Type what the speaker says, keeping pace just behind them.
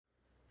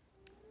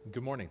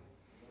Good morning.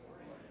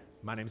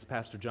 My name is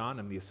Pastor John.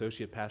 I'm the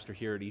associate pastor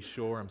here at East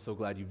Shore. I'm so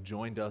glad you've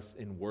joined us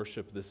in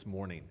worship this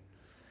morning.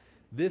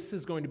 This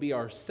is going to be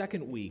our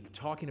second week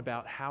talking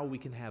about how we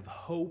can have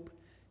hope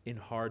in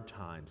hard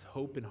times.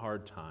 Hope in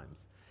hard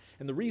times.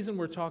 And the reason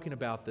we're talking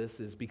about this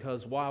is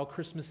because while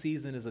Christmas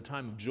season is a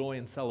time of joy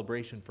and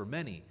celebration for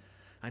many,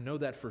 I know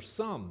that for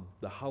some,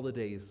 the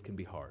holidays can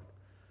be hard.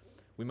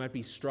 We might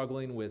be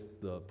struggling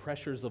with the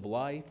pressures of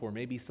life or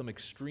maybe some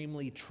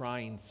extremely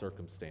trying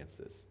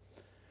circumstances.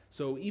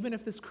 So even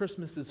if this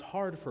Christmas is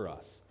hard for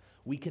us,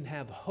 we can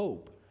have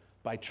hope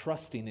by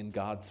trusting in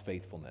God's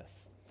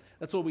faithfulness.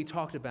 That's what we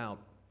talked about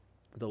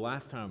the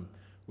last time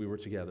we were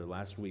together,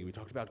 last week. We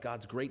talked about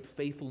God's great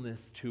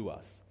faithfulness to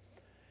us.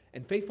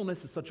 And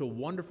faithfulness is such a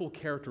wonderful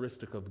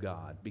characteristic of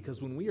God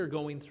because when we are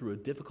going through a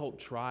difficult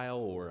trial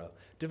or a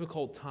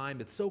difficult time,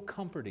 it's so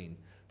comforting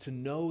to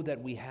know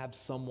that we have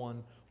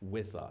someone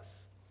with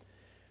us.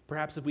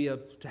 Perhaps if we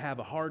have to have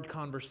a hard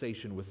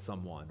conversation with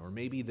someone, or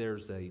maybe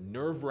there's a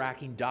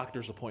nerve-wracking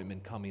doctor's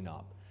appointment coming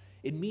up,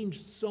 it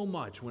means so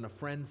much when a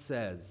friend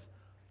says,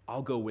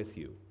 "I'll go with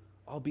you.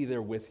 I'll be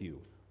there with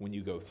you when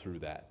you go through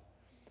that."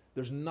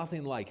 There's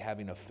nothing like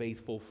having a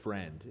faithful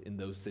friend in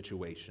those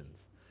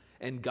situations.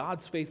 And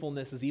God's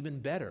faithfulness is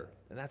even better,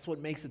 and that's what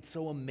makes it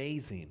so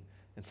amazing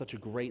and such a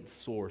great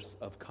source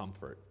of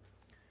comfort.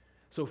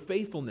 So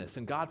faithfulness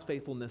and God's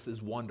faithfulness is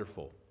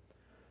wonderful.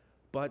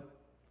 But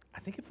I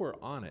think if we're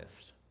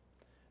honest,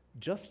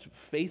 just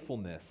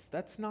faithfulness,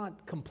 that's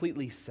not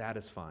completely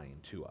satisfying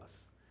to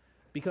us.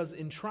 Because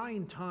in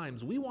trying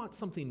times, we want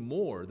something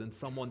more than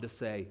someone to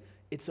say,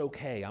 "It's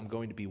okay, I'm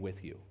going to be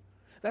with you."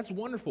 That's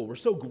wonderful. We're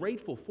so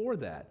grateful for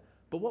that.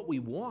 But what we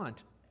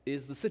want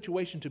is the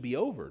situation to be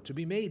over, to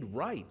be made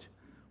right.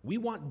 We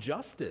want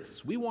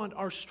justice. We want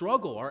our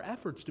struggle, our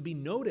efforts to be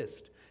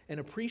noticed and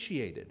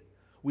appreciated.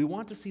 We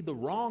want to see the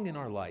wrong in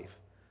our life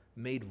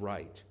made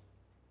right.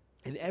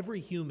 And every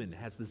human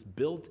has this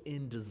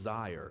built-in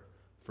desire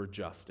for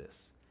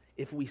justice.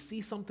 If we see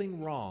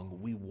something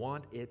wrong, we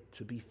want it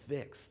to be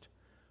fixed.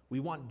 We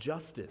want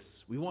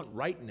justice. We want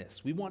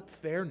rightness. We want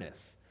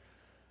fairness.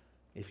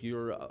 If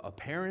you're a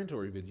parent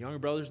or even younger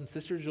brothers and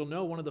sisters, you'll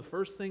know one of the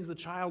first things a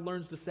child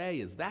learns to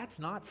say is, "That's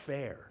not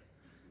fair."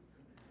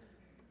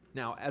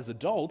 Now, as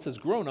adults, as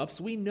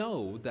grown-ups, we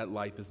know that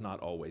life is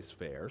not always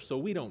fair, so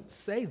we don't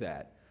say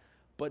that.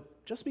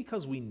 But just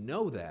because we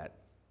know that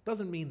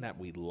doesn't mean that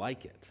we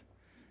like it.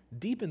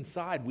 Deep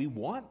inside, we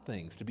want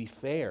things to be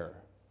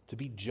fair, to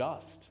be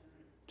just,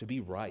 to be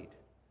right.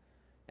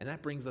 And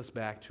that brings us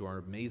back to our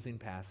amazing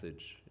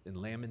passage in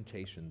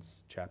Lamentations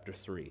chapter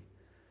 3.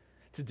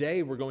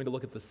 Today, we're going to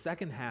look at the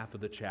second half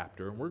of the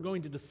chapter, and we're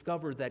going to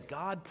discover that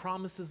God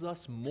promises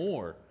us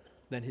more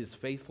than his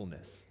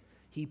faithfulness.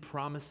 He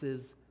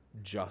promises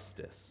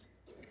justice.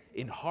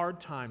 In hard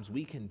times,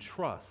 we can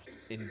trust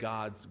in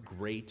God's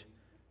great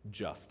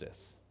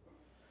justice.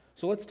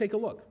 So let's take a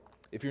look.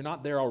 If you're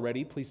not there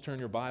already, please turn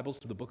your Bibles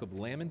to the book of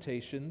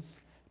Lamentations,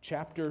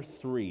 chapter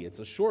 3. It's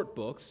a short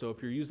book, so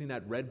if you're using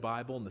that red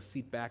Bible in the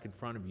seat back in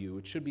front of you,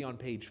 it should be on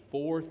page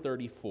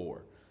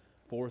 434.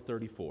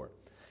 434.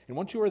 And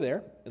once you are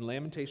there, in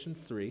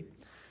Lamentations 3,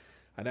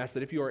 I'd ask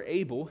that if you are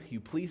able,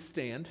 you please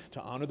stand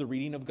to honor the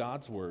reading of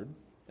God's Word,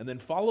 and then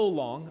follow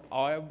along.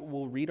 I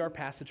will read our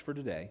passage for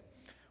today.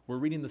 We're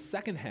reading the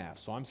second half,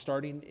 so I'm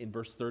starting in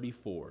verse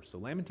 34. So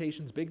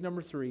Lamentations, big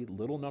number 3,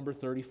 little number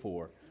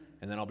 34.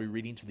 And then I'll be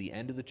reading to the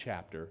end of the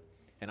chapter,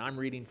 and I'm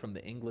reading from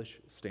the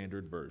English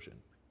Standard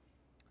Version.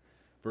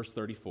 Verse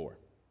 34.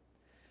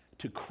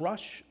 To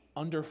crush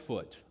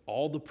underfoot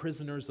all the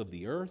prisoners of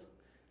the earth,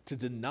 to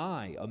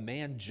deny a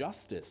man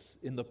justice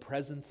in the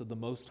presence of the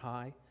Most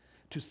High,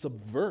 to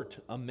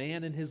subvert a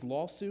man in his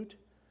lawsuit,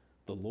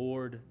 the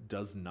Lord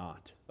does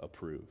not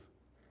approve.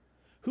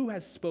 Who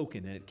has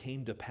spoken and it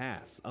came to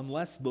pass,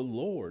 unless the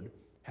Lord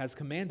has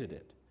commanded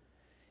it?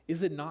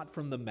 Is it not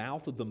from the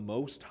mouth of the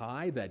Most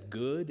High that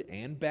good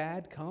and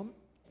bad come?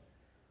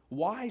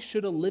 Why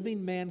should a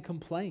living man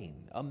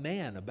complain, a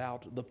man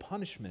about the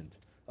punishment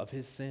of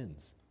his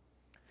sins?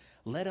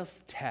 Let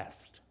us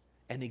test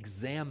and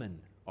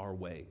examine our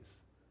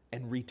ways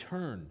and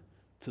return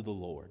to the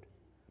Lord.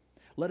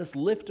 Let us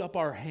lift up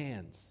our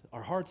hands,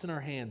 our hearts and our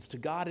hands to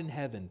God in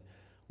heaven.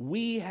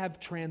 We have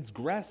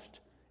transgressed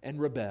and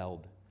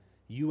rebelled.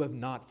 You have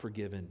not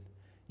forgiven.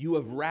 You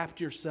have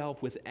wrapped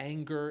yourself with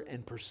anger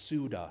and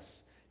pursued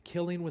us,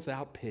 killing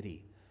without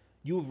pity.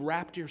 You have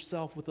wrapped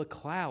yourself with a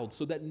cloud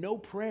so that no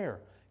prayer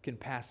can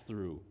pass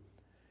through.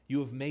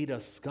 You have made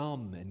us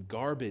scum and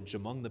garbage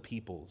among the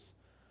peoples.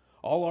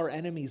 All our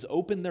enemies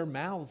open their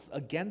mouths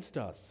against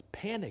us.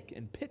 Panic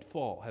and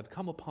pitfall have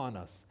come upon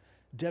us,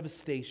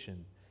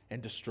 devastation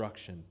and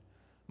destruction.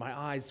 My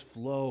eyes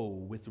flow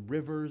with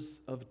rivers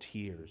of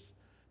tears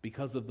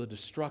because of the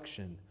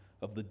destruction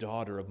of the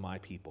daughter of my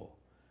people.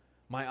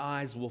 My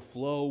eyes will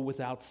flow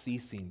without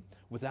ceasing,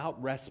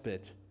 without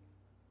respite.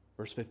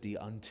 Verse 50,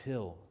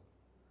 until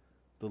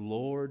the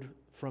Lord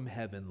from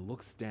heaven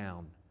looks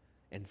down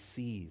and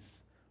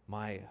sees.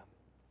 My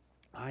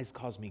eyes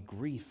cause me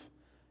grief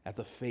at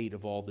the fate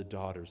of all the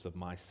daughters of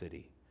my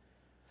city.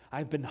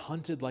 I've been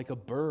hunted like a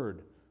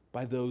bird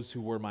by those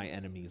who were my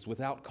enemies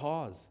without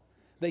cause.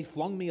 They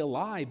flung me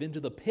alive into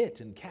the pit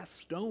and cast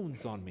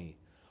stones on me.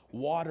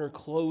 Water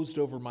closed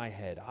over my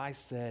head. I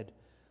said,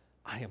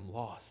 I am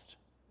lost.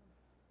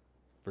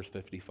 Verse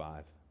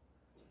 55,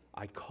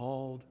 I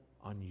called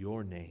on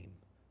your name,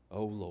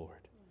 O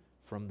Lord,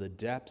 from the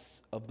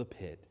depths of the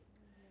pit.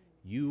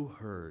 You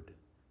heard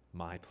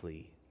my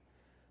plea.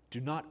 Do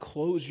not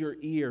close your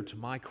ear to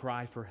my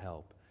cry for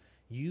help.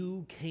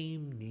 You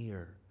came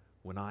near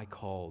when I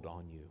called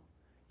on you.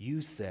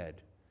 You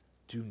said,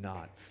 do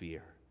not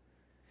fear.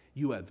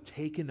 You have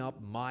taken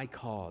up my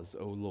cause,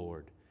 O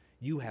Lord.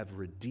 You have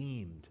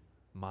redeemed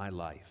my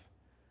life.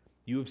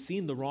 You have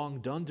seen the wrong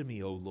done to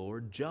me, O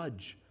Lord.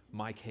 Judge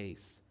my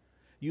case.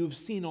 You have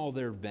seen all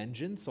their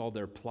vengeance, all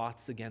their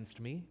plots against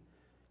me.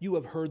 You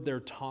have heard their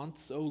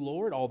taunts, O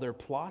Lord, all their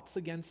plots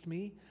against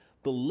me.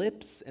 The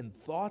lips and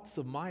thoughts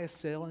of my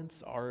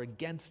assailants are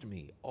against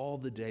me all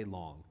the day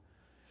long.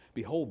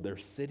 Behold, they're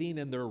sitting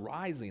and they're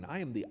rising. I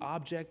am the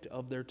object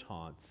of their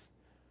taunts.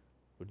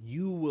 But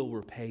you will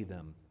repay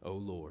them, O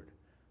Lord,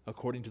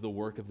 according to the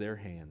work of their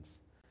hands.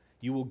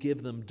 You will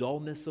give them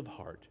dullness of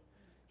heart.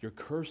 Your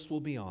curse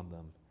will be on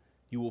them.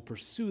 You will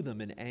pursue them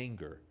in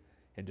anger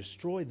and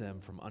destroy them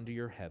from under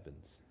your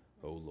heavens,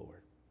 O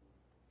Lord.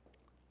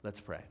 Let's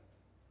pray.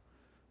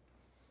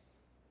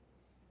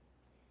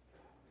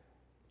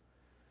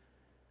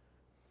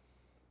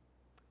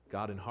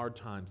 God, in hard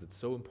times, it's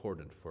so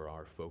important for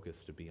our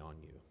focus to be on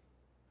you.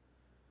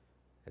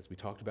 As we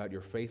talked about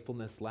your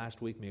faithfulness last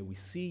week, may we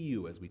see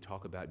you as we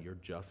talk about your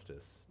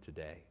justice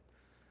today.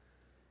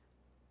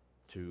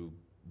 To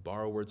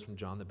borrow words from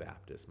John the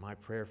Baptist, my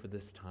prayer for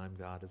this time,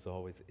 God, as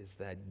always, is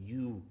that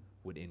you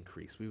would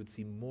increase. We would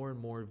see more and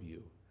more of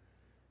you,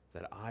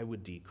 that I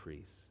would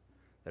decrease,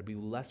 that I'd be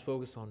less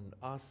focused on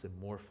us and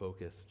more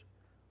focused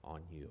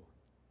on you.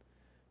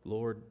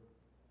 Lord,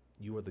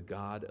 you are the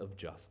God of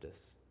justice.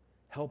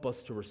 Help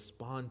us to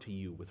respond to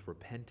you with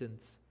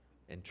repentance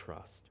and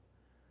trust.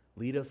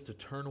 Lead us to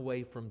turn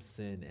away from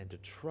sin and to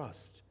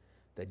trust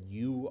that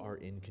you are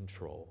in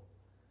control.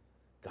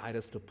 Guide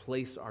us to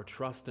place our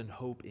trust and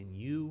hope in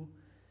you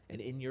and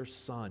in your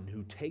Son,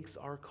 who takes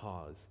our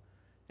cause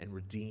and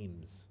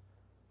redeems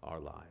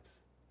our lives.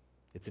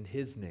 It's in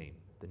his name,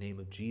 the name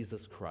of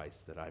Jesus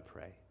Christ, that I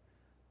pray.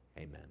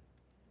 Amen.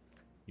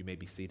 You may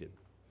be seated.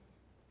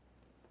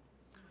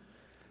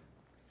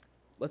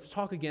 Let's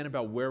talk again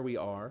about where we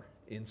are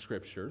in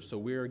Scripture. So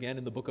we're again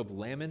in the book of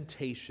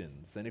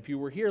Lamentations. And if you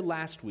were here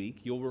last week,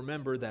 you'll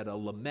remember that a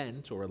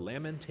lament or a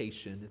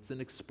lamentation, it's an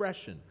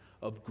expression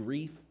of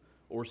grief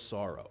or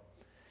sorrow.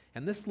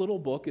 And this little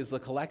book is a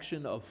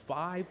collection of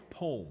 5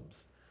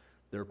 poems.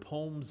 They're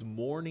poems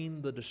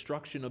mourning the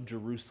destruction of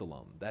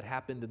Jerusalem that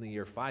happened in the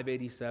year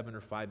 587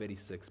 or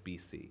 586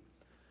 BC.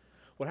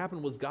 What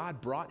happened was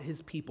God brought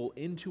his people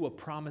into a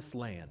promised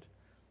land,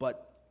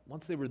 but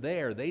once they were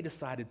there, they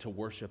decided to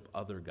worship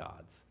other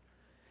gods.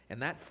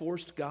 And that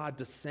forced God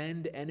to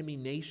send enemy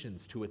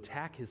nations to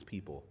attack his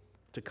people,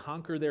 to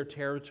conquer their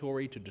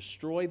territory, to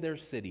destroy their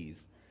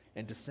cities,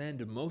 and to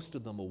send most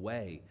of them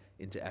away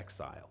into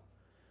exile.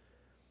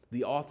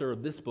 The author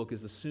of this book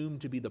is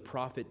assumed to be the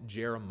prophet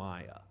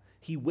Jeremiah.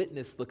 He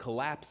witnessed the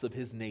collapse of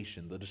his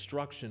nation, the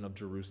destruction of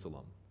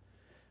Jerusalem.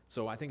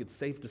 So I think it's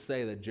safe to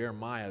say that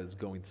Jeremiah is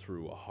going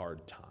through a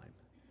hard time.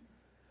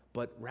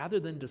 But rather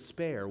than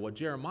despair, what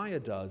Jeremiah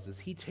does is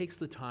he takes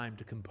the time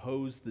to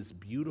compose this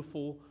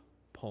beautiful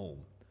poem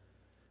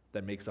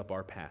that makes up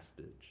our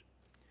passage.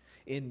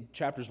 In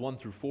chapters 1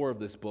 through 4 of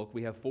this book,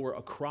 we have 4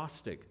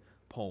 acrostic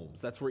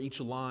poems. That's where each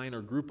line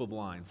or group of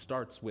lines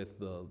starts with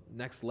the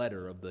next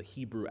letter of the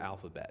Hebrew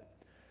alphabet.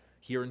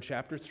 Here in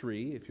chapter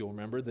 3, if you'll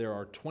remember, there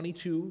are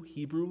 22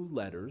 Hebrew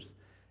letters,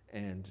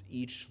 and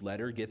each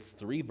letter gets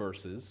 3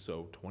 verses,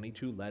 so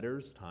 22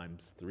 letters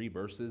times 3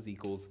 verses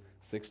equals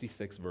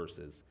 66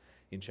 verses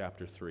in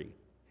chapter 3.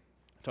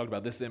 I talked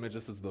about this image.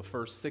 This is the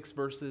first 6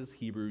 verses.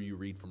 Hebrew, you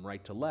read from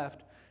right to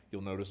left.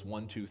 You'll notice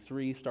 1, 2,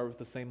 3 start with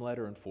the same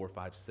letter, and 4,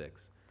 5,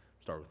 6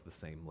 start with the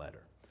same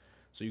letter.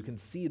 So you can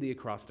see the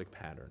acrostic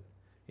pattern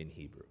in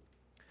Hebrew.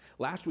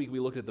 Last week, we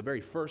looked at the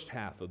very first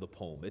half of the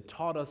poem. It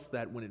taught us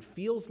that when it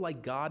feels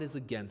like God is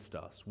against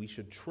us, we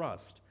should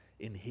trust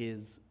in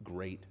his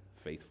great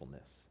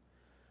faithfulness.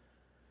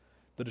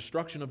 The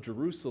destruction of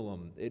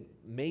Jerusalem, it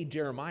made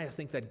Jeremiah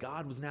think that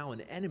God was now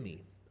an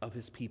enemy of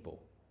his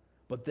people.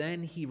 But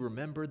then he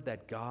remembered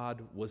that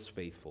God was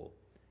faithful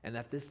and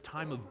that this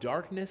time of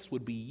darkness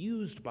would be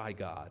used by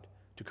God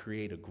to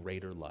create a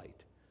greater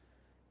light.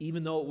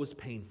 Even though it was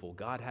painful,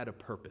 God had a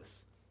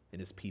purpose in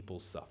his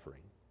people's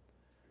suffering.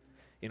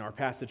 In our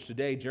passage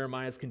today,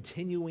 Jeremiah is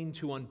continuing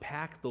to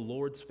unpack the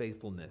Lord's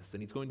faithfulness,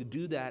 and he's going to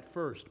do that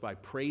first by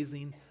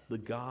praising the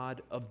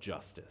God of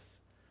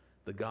justice.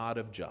 The God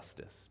of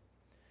justice.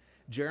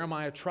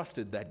 Jeremiah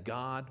trusted that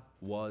God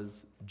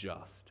was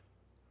just.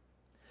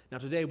 Now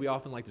today we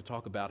often like to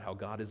talk about how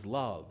God is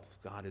love,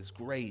 God is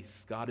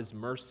grace, God is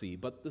mercy,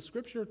 but the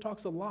Scripture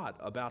talks a lot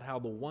about how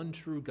the one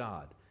true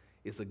God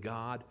is a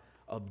God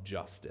of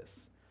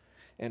justice.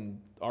 And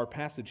our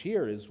passage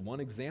here is one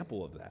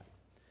example of that.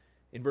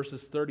 In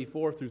verses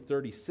 34 through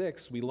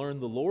 36, we learn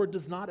the Lord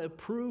does not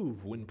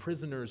approve when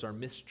prisoners are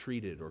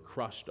mistreated or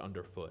crushed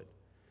underfoot.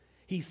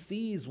 He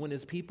sees when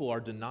his people are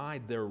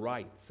denied their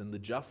rights and the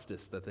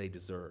justice that they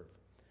deserve.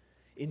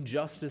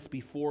 Injustice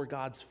before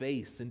God's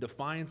face, in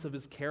defiance of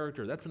his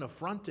character, that's an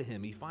affront to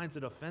him. He finds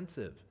it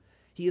offensive.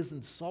 He is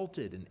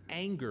insulted and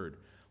angered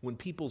when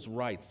people's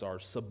rights are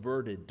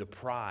subverted,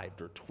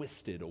 deprived, or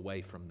twisted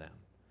away from them.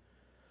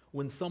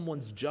 When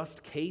someone's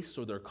just case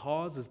or their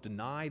cause is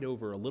denied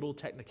over a little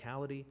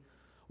technicality,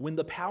 when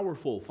the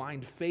powerful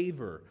find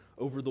favor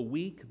over the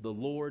weak, the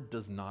Lord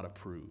does not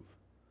approve.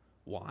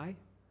 Why?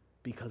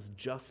 Because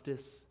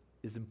justice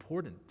is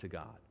important to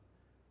God.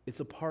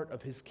 It's a part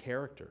of his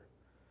character.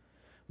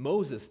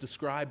 Moses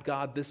described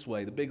God this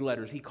way, the big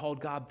letters. He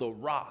called God the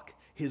rock.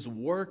 His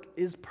work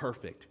is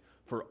perfect,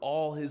 for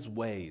all his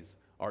ways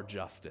are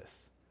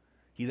justice.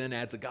 He then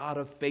adds a God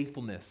of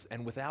faithfulness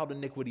and without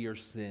iniquity or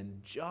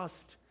sin,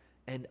 just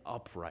and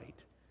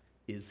upright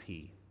is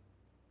he.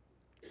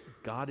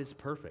 God is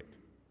perfect.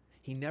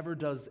 He never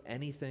does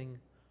anything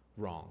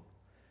wrong.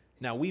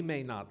 Now, we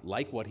may not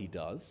like what he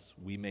does.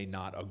 We may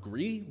not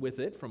agree with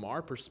it from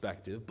our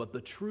perspective, but the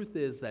truth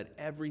is that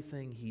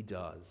everything he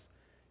does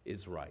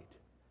is right.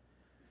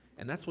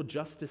 And that's what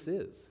justice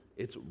is.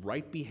 It's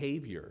right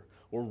behavior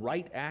or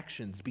right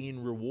actions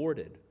being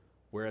rewarded,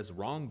 whereas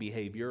wrong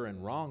behavior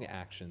and wrong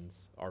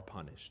actions are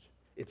punished.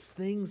 It's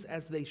things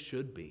as they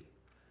should be.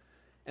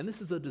 And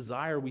this is a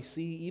desire we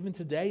see even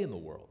today in the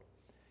world.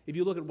 If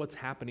you look at what's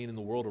happening in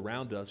the world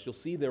around us, you'll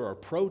see there are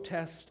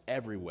protests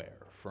everywhere,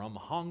 from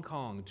Hong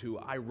Kong to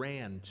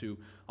Iran to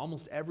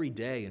almost every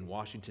day in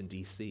Washington,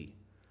 D.C.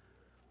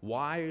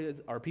 Why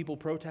are people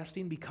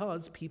protesting?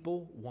 Because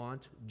people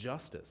want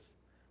justice.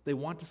 They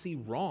want to see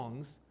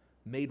wrongs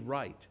made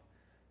right.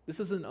 This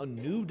isn't a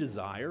new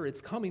desire.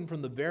 It's coming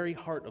from the very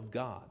heart of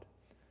God.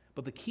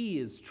 But the key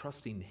is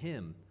trusting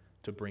him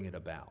to bring it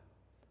about.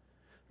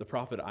 The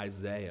prophet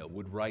Isaiah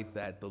would write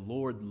that the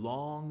Lord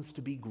longs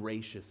to be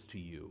gracious to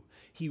you.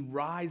 He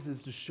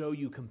rises to show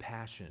you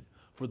compassion,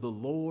 for the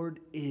Lord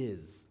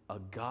is a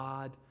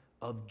God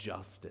of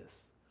justice.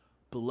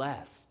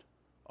 Blessed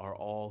are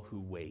all who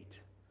wait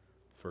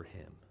for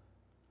him.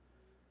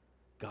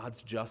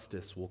 God's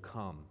justice will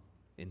come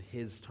in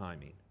his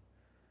timing.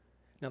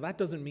 Now, that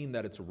doesn't mean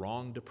that it's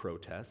wrong to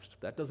protest.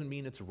 That doesn't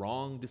mean it's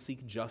wrong to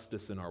seek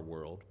justice in our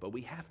world. But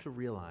we have to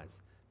realize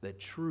that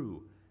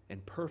true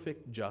and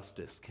perfect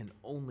justice can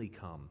only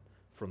come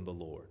from the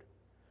Lord.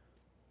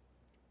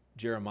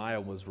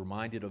 Jeremiah was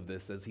reminded of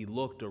this as he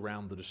looked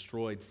around the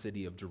destroyed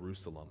city of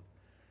Jerusalem.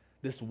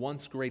 This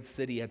once great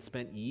city had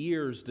spent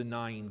years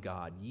denying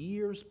God,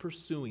 years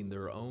pursuing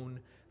their own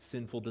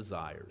sinful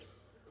desires.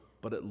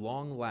 But at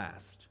long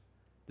last,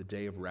 the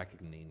day of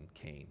reckoning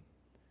came.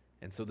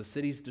 And so the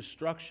city's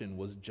destruction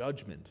was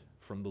judgment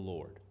from the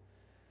Lord.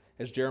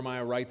 As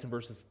Jeremiah writes in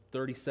verses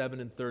 37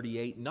 and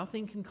 38,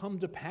 nothing can come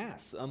to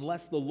pass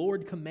unless the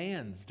Lord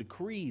commands,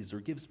 decrees, or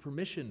gives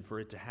permission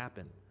for it to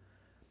happen.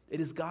 It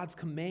is God's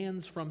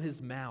commands from his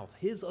mouth,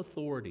 his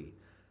authority,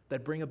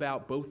 that bring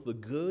about both the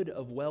good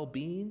of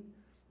well-being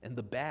and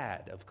the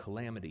bad of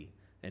calamity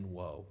and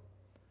woe.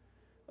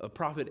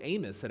 Prophet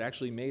Amos had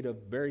actually made a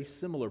very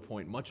similar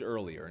point much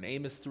earlier. In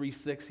Amos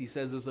 3:6, he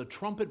says, "Is a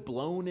trumpet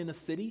blown in a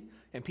city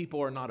and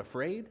people are not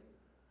afraid?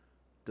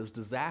 Does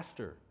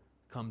disaster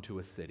come to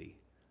a city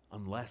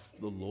unless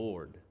the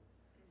Lord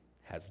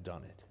has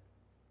done it?"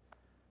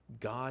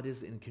 God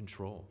is in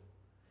control.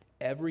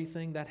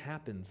 Everything that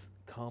happens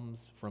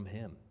comes from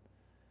him.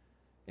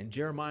 And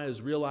Jeremiah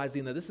is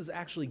realizing that this is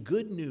actually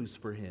good news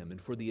for him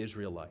and for the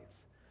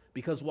Israelites.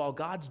 Because while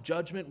God's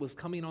judgment was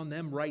coming on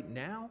them right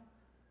now,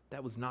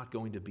 that was not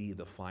going to be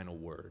the final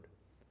word.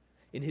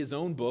 In his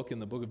own book, in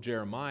the book of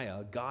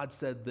Jeremiah, God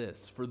said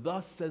this, "For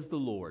thus says the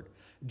Lord,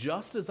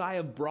 just as I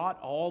have brought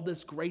all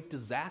this great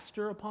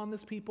disaster upon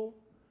this people,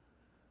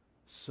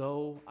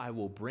 so I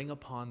will bring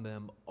upon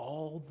them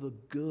all the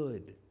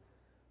good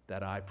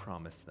that I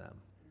promised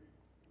them."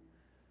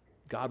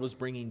 God was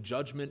bringing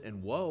judgment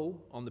and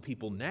woe on the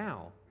people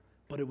now,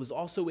 but it was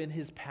also in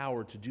his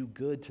power to do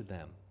good to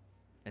them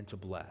and to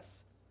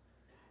bless.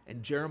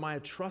 And Jeremiah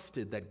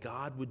trusted that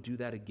God would do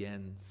that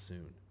again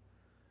soon.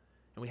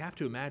 And we have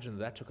to imagine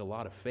that took a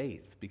lot of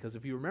faith, because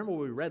if you remember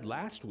what we read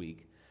last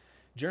week,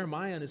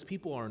 Jeremiah and his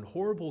people are in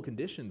horrible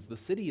conditions. The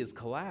city is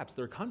collapsed.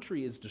 Their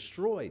country is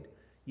destroyed.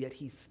 Yet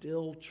he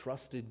still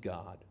trusted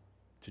God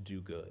to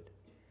do good.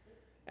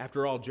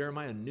 After all,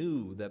 Jeremiah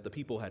knew that the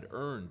people had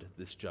earned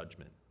this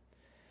judgment.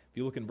 If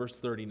you look in verse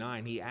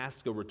 39, he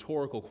asks a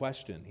rhetorical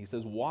question. He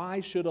says, "Why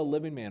should a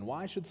living man,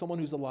 why should someone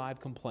who's alive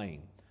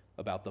complain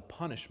about the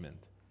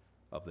punishment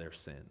of their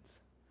sins?"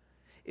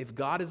 If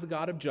God is a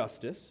God of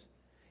justice,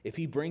 if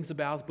he brings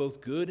about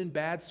both good and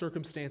bad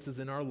circumstances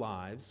in our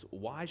lives,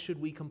 why should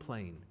we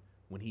complain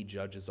when he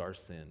judges our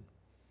sin?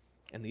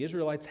 And the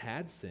Israelites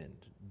had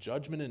sinned.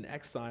 Judgment and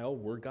exile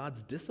were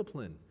God's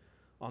discipline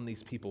on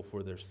these people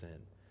for their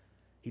sin.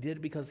 He did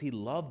it because he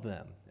loved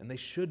them, and they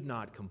should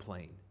not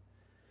complain.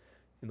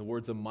 In the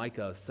words of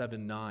Micah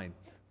 7:9,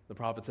 the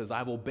prophet says,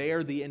 I will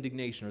bear the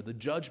indignation or the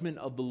judgment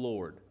of the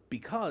Lord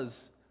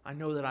because I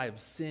know that I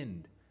have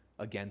sinned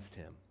against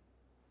him.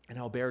 And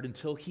I'll bear it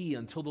until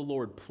the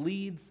Lord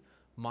pleads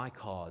my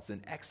cause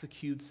and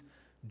executes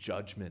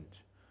judgment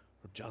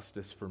or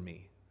justice for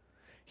me.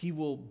 He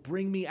will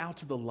bring me out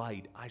to the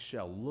light. I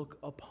shall look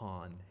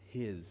upon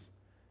his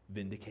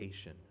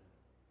vindication.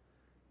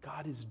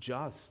 God is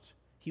just.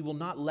 He will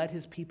not let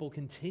his people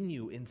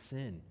continue in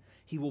sin.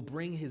 He will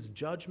bring his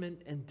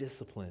judgment and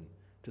discipline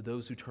to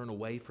those who turn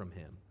away from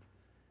him.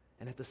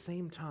 And at the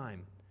same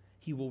time,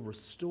 he will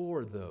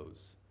restore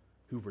those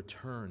who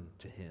return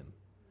to him.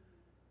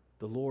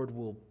 The Lord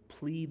will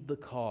plead the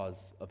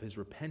cause of his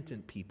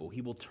repentant people.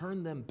 He will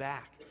turn them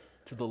back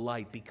to the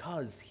light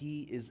because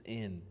he is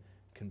in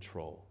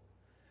control.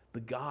 The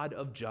God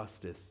of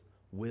justice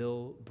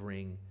will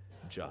bring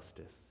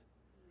justice.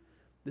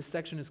 This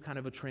section is kind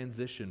of a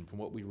transition from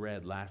what we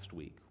read last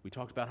week. We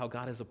talked about how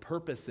God has a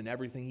purpose in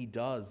everything he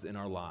does in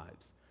our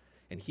lives.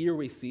 And here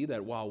we see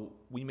that while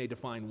we may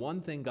define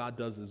one thing God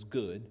does as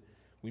good,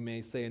 we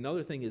may say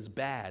another thing is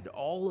bad.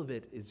 All of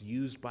it is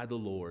used by the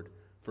Lord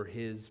for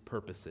his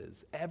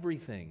purposes.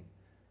 Everything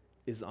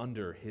is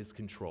under his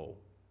control.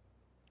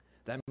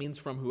 That means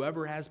from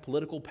whoever has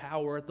political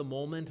power at the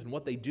moment and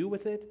what they do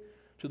with it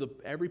to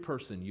every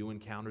person you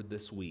encountered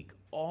this week.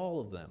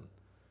 All of them,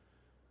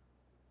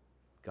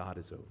 God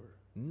is over.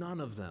 None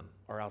of them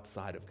are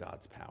outside of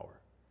God's power.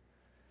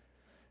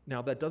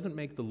 Now, that doesn't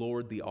make the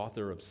Lord the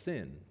author of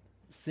sin.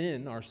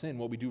 Our sin,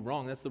 what we do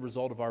wrong, that's the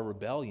result of our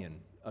rebellion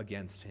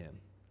against him.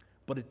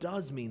 But it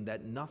does mean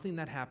that nothing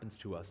that happens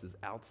to us is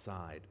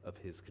outside of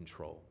his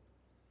control.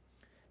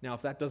 Now,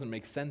 if that doesn't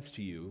make sense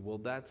to you, well,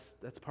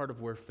 that's part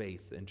of where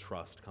faith and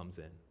trust comes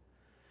in.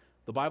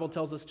 The Bible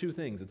tells us two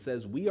things. It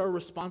says we are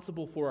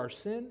responsible for our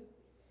sin,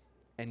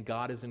 and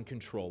God is in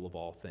control of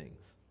all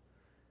things.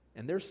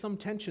 And there's some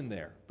tension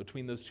there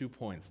between those 2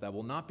 points that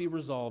will not be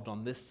resolved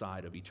on this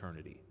side of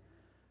eternity.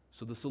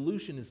 So the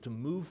solution is to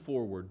move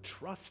forward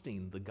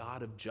trusting the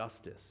God of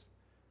justice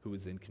who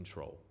is in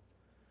control.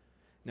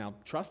 Now,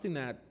 trusting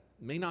that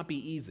may not be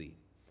easy.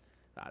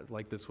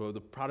 Like this quote,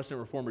 the Protestant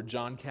reformer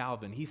John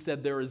Calvin, he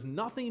said, there is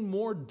nothing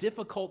more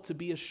difficult to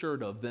be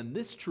assured of than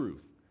this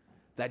truth,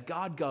 that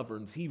God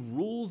governs, he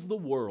rules the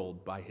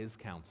world by his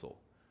counsel,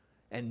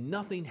 and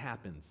nothing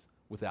happens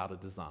without a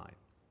design.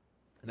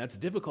 And that's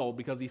difficult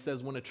because he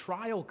says when a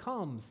trial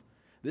comes,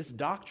 this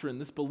doctrine,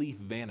 this belief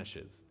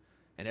vanishes,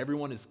 and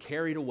everyone is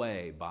carried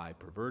away by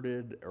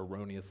perverted,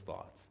 erroneous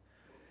thoughts.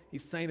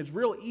 He's saying it's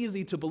real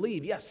easy to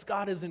believe, yes,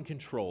 God is in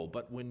control,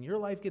 but when your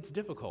life gets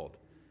difficult,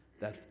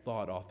 that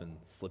thought often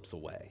slips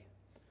away.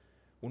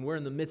 When we're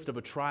in the midst of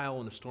a trial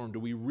and a storm, do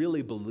we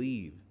really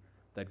believe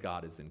that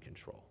God is in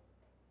control?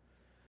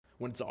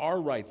 When it's our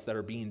rights that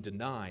are being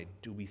denied,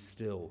 do we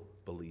still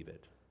believe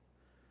it?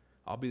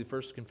 I'll be the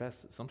first to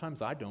confess,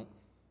 sometimes I don't.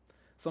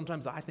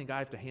 Sometimes I think I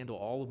have to handle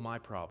all of my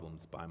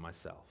problems by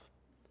myself.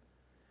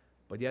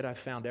 But yet I've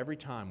found every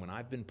time when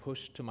I've been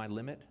pushed to my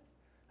limit,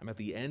 I'm at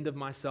the end of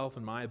myself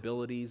and my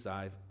abilities,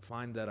 I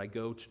find that I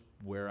go to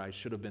where I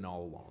should have been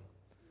all along,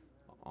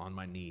 on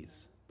my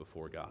knees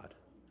before God.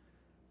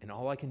 And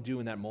all I can do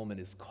in that moment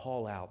is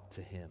call out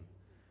to him,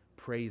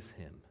 praise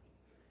him.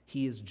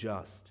 He is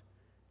just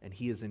and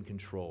he is in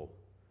control.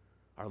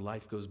 Our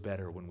life goes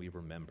better when we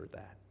remember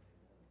that.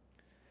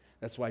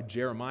 That's why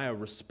Jeremiah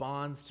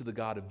responds to the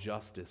God of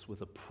justice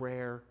with a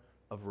prayer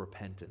of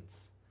repentance.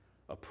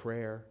 A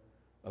prayer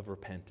of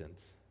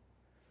repentance.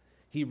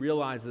 He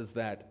realizes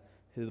that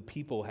the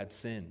people had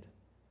sinned,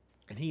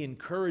 and he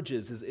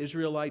encourages his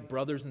Israelite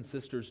brothers and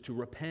sisters to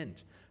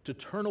repent, to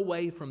turn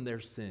away from their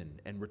sin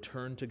and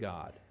return to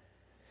God.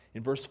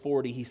 In verse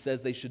 40, he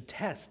says they should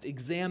test,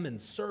 examine,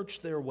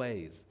 search their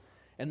ways,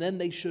 and then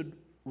they should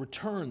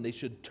return, they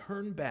should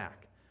turn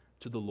back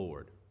to the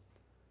Lord.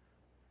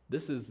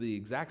 This is the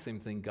exact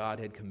same thing God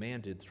had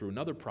commanded through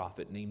another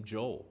prophet named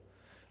Joel.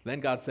 Then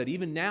God said,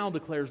 even now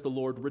declares the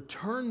Lord,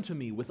 return to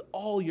me with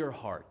all your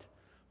heart,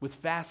 with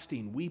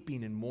fasting,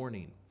 weeping, and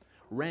mourning.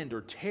 Rend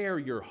or tear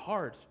your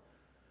heart,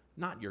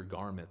 not your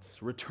garments.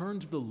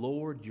 Return to the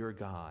Lord your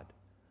God.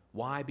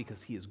 Why?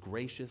 Because he is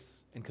gracious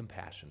and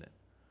compassionate,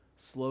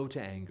 slow to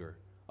anger,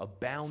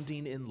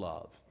 abounding in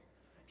love.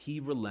 He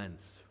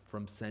relents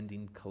from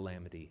sending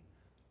calamity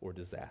or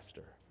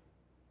disaster.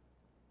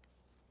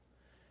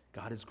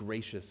 God is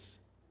gracious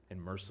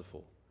and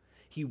merciful.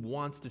 He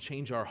wants to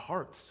change our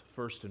hearts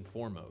first and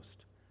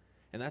foremost.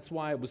 And that's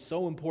why it was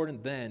so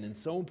important then and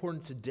so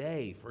important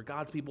today for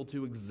God's people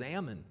to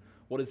examine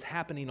what is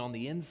happening on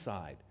the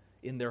inside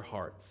in their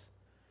hearts.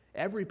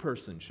 Every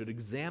person should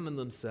examine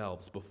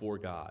themselves before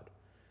God.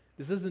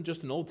 This isn't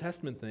just an Old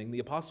Testament thing. The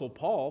Apostle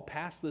Paul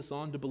passed this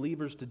on to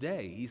believers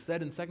today. He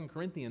said in 2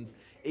 Corinthians,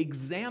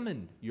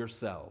 examine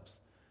yourselves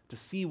to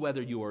see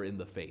whether you are in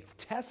the faith.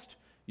 Test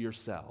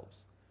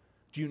yourselves.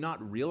 Do you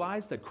not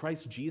realize that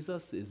Christ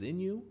Jesus is in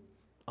you?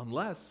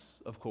 Unless,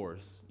 of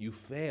course, you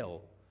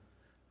fail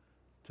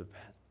to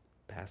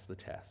pass the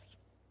test.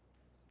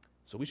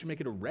 So we should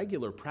make it a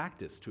regular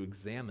practice to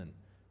examine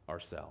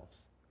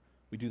ourselves.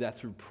 We do that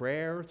through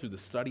prayer, through the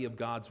study of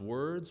God's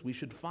words. We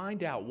should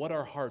find out what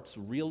our hearts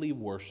really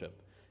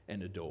worship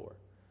and adore.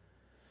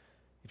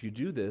 If you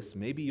do this,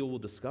 maybe you will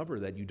discover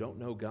that you don't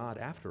know God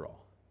after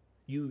all.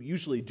 You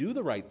usually do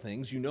the right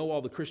things, you know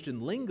all the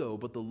Christian lingo,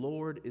 but the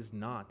Lord is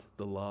not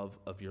the love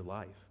of your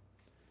life.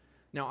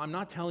 Now, I'm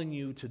not telling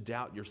you to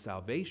doubt your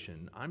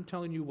salvation. I'm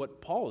telling you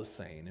what Paul is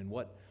saying and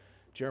what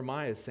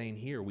Jeremiah is saying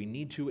here. We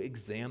need to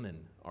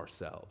examine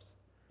ourselves.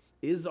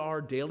 Is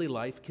our daily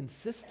life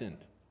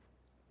consistent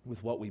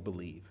with what we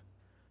believe?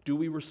 Do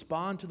we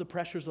respond to the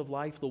pressures of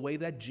life the way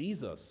that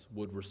Jesus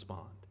would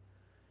respond?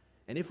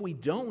 And if we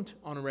don't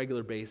on a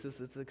regular basis,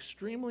 it's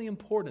extremely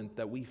important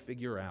that we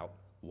figure out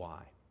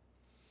why.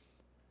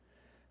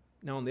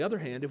 Now, on the other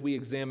hand, if we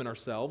examine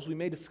ourselves, we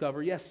may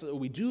discover, yes,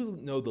 we do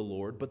know the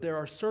Lord, but there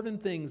are certain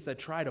things that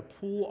try to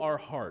pull our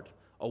heart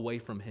away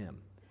from Him.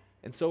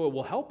 And so it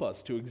will help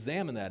us to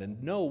examine that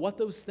and know what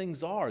those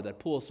things are that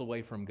pull us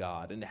away from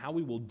God and how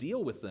we will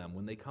deal with them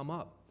when they come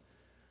up.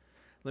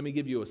 Let me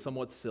give you a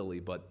somewhat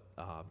silly but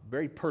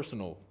very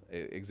personal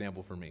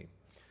example for me.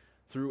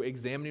 Through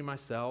examining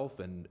myself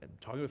and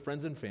talking with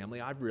friends and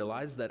family, I've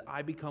realized that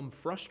I become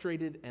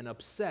frustrated and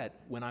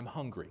upset when I'm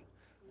hungry.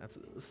 That's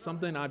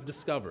something I've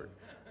discovered.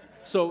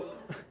 So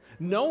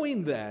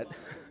knowing that,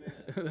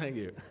 thank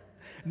you,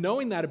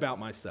 knowing that about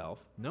myself,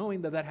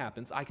 knowing that that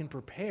happens, I can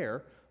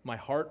prepare my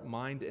heart,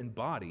 mind, and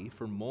body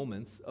for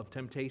moments of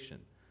temptation.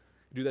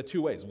 I do that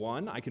two ways.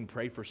 One, I can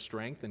pray for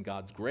strength and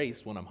God's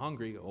grace when I'm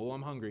hungry. Oh,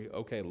 I'm hungry.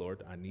 Okay,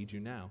 Lord, I need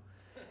you now.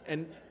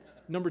 And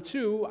number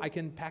two, I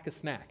can pack a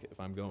snack if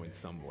I'm going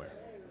somewhere.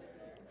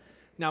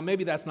 Now,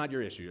 maybe that's not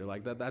your issue. You're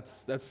like,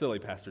 that's silly,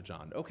 Pastor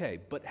John. Okay,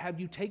 but have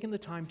you taken the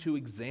time to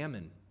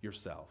examine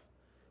yourself?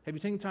 Have you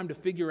taken time to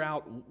figure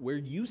out where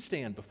you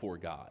stand before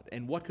God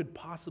and what could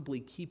possibly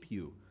keep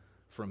you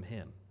from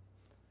Him?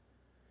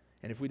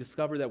 And if we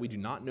discover that we do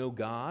not know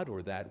God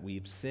or that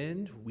we've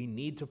sinned, we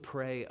need to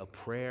pray a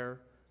prayer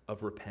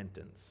of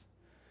repentance.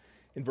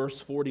 In verse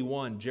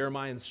 41,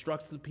 Jeremiah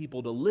instructs the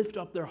people to lift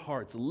up their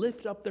hearts,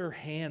 lift up their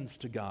hands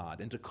to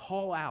God, and to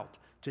call out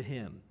to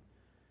Him.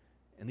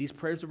 And these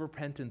prayers of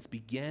repentance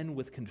begin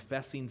with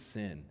confessing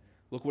sin.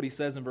 Look what he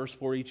says in verse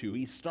 42.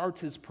 He starts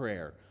his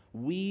prayer.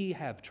 We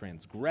have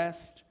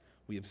transgressed,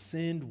 we have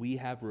sinned, we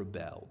have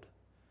rebelled.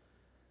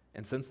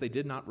 And since they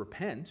did not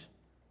repent,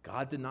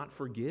 God did not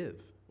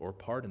forgive or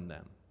pardon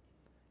them.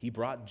 He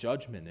brought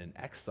judgment and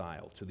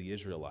exile to the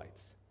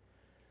Israelites.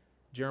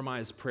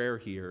 Jeremiah's prayer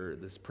here,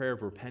 this prayer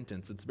of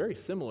repentance, it's very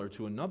similar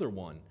to another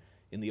one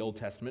in the Old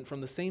Testament from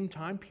the same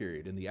time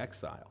period in the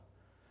exile.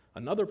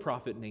 Another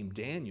prophet named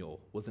Daniel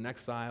was in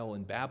exile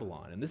in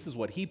Babylon, and this is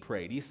what he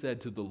prayed. He said,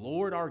 "To the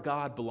Lord our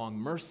God belong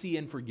mercy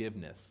and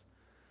forgiveness,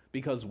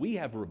 because we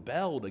have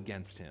rebelled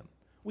against Him.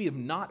 We have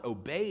not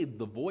obeyed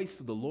the voice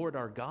of the Lord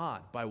our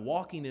God by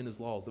walking in His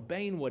laws,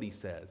 obeying what He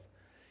says.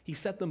 He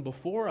set them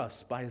before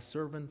us by His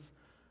servants,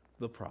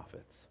 the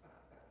prophets."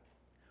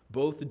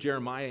 Both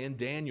Jeremiah and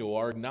Daniel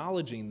are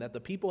acknowledging that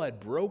the people had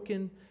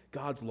broken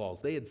God's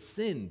laws. They had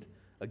sinned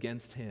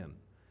against Him.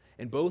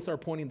 And both are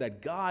pointing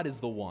that God is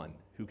the one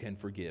who can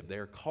forgive. They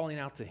are calling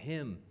out to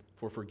Him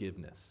for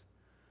forgiveness.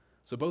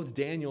 So both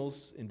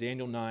Daniel's in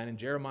Daniel 9 and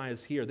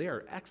Jeremiah's here, they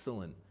are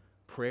excellent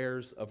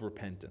prayers of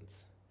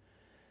repentance.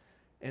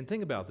 And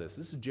think about this.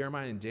 This is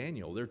Jeremiah and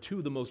Daniel. They're two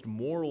of the most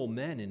moral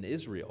men in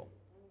Israel.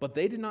 But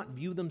they did not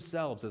view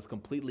themselves as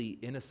completely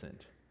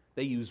innocent.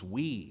 They use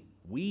we.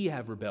 We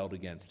have rebelled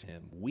against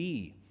Him.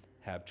 We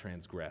have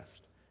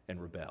transgressed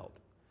and rebelled.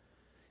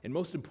 And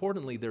most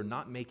importantly, they're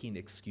not making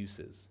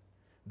excuses.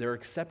 They're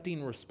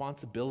accepting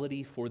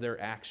responsibility for their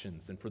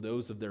actions and for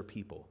those of their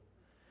people.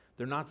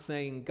 They're not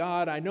saying,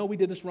 "God, I know we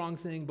did this wrong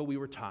thing, but we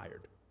were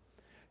tired.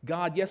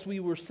 God, yes, we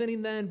were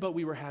sinning then, but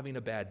we were having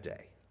a bad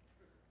day."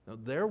 Now,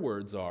 their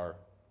words are,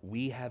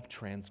 "We have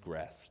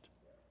transgressed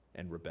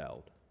and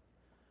rebelled."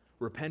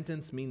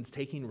 Repentance means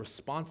taking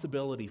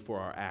responsibility for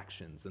our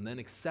actions and then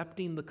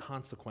accepting the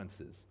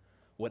consequences,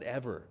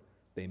 whatever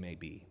they may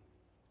be.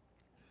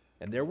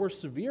 And there were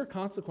severe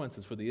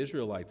consequences for the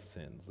Israelites'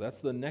 sins. That's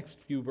the next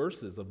few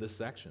verses of this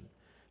section.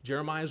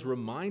 Jeremiah is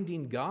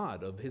reminding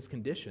God of his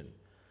condition.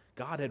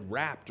 God had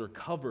wrapped or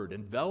covered,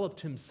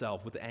 enveloped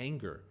Himself with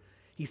anger.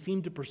 He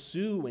seemed to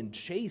pursue and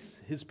chase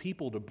His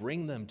people to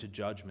bring them to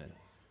judgment.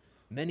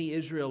 Many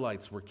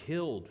Israelites were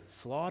killed,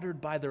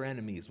 slaughtered by their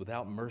enemies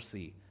without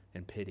mercy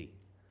and pity.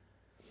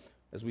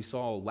 As we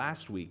saw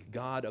last week,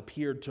 God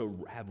appeared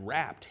to have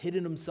wrapped,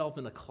 hidden Himself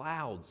in a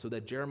cloud so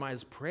that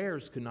Jeremiah's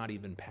prayers could not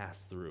even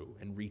pass through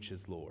and reach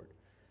his Lord.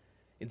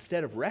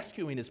 Instead of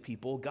rescuing His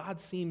people, God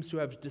seems to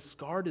have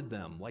discarded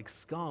them like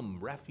scum,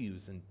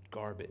 refuse, and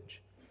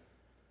garbage.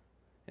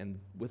 And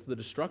with the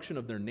destruction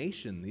of their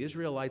nation, the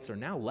Israelites are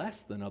now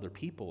less than other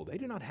people. They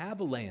do not have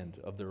a land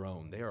of their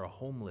own. They are a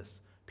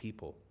homeless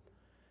people.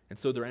 And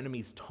so their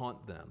enemies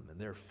taunt them,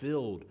 and they're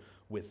filled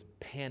with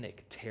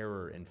panic,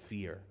 terror, and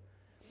fear.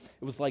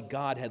 It was like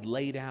God had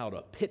laid out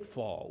a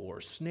pitfall or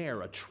a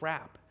snare, a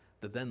trap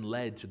that then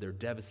led to their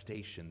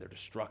devastation, their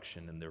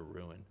destruction, and their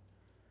ruin.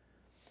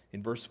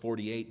 In verse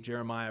 48,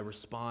 Jeremiah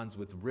responds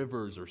with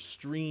rivers or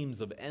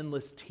streams of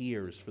endless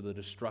tears for the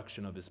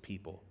destruction of his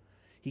people.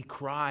 He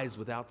cries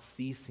without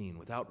ceasing,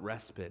 without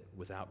respite,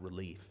 without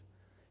relief.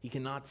 He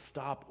cannot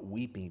stop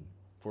weeping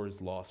for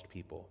his lost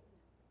people.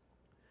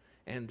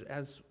 And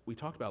as we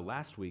talked about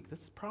last week,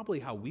 that's probably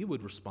how we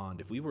would respond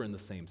if we were in the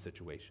same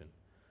situation.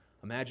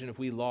 Imagine if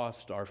we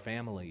lost our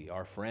family,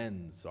 our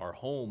friends, our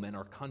home, and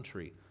our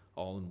country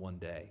all in one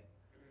day.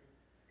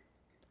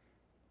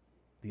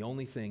 The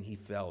only thing he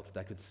felt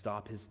that could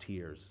stop his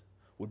tears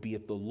would be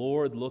if the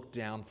Lord looked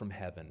down from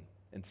heaven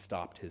and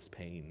stopped his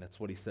pain. That's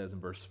what he says in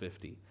verse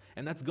 50.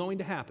 And that's going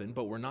to happen,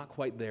 but we're not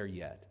quite there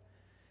yet.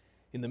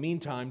 In the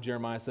meantime,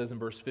 Jeremiah says in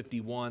verse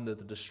 51 that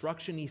the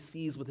destruction he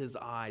sees with his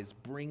eyes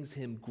brings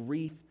him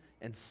grief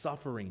and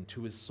suffering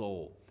to his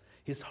soul.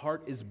 His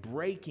heart is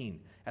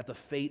breaking at the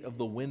fate of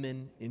the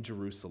women in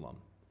Jerusalem.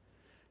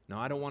 Now,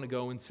 I don't want to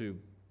go into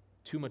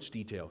too much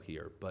detail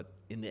here, but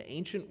in the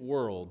ancient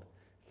world,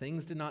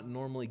 things did not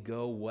normally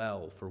go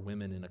well for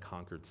women in a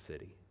conquered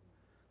city.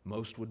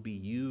 Most would be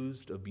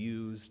used,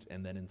 abused,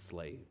 and then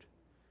enslaved.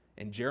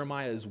 And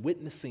Jeremiah is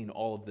witnessing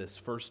all of this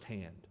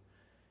firsthand.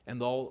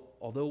 And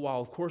although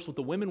while, of course, what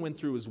the women went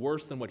through is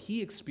worse than what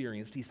he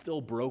experienced, he's still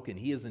broken.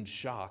 He is in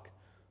shock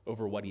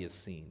over what he has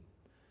seen.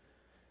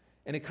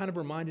 And it kind of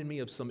reminded me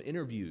of some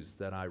interviews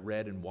that I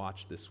read and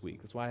watched this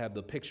week. That's why I have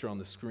the picture on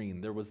the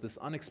screen. There was this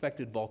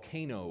unexpected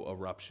volcano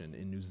eruption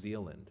in New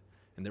Zealand.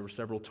 And there were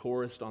several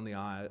tourists on the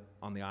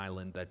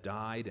island that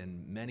died,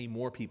 and many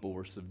more people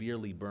were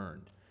severely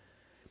burned.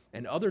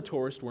 And other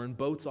tourists were in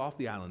boats off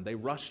the island. They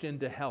rushed in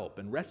to help,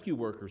 and rescue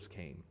workers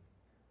came.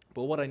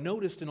 But what I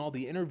noticed in all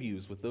the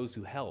interviews with those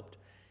who helped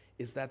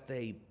is that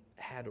they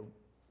had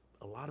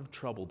a lot of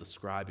trouble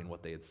describing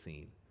what they had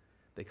seen.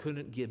 They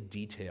couldn't give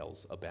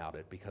details about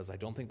it because I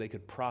don't think they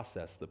could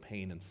process the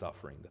pain and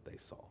suffering that they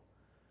saw.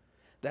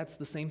 That's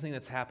the same thing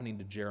that's happening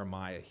to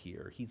Jeremiah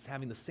here. He's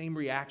having the same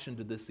reaction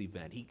to this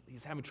event.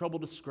 He's having trouble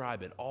to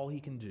describe it. All he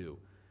can do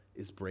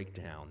is break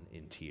down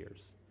in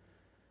tears.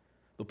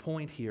 The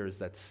point here is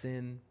that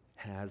sin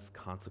has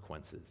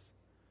consequences.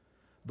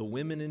 The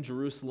women in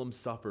Jerusalem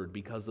suffered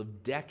because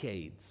of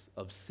decades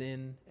of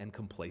sin and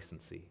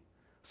complacency.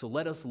 So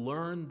let us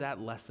learn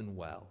that lesson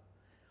well.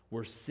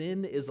 Where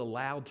sin is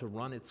allowed to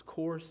run its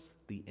course,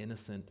 the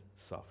innocent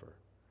suffer.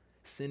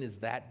 Sin is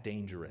that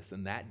dangerous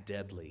and that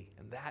deadly,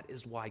 and that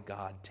is why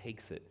God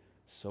takes it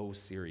so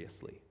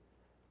seriously.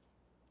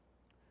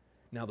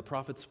 Now, the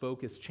prophet's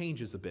focus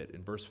changes a bit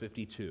in verse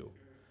 52.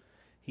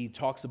 He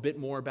talks a bit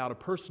more about a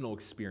personal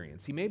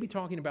experience. He may be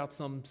talking about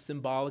some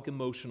symbolic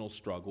emotional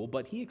struggle,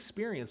 but he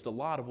experienced a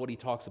lot of what he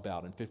talks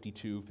about in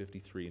 52,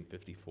 53, and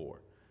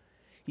 54.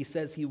 He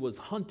says he was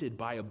hunted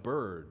by a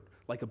bird,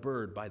 like a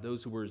bird by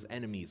those who were his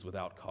enemies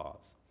without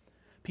cause.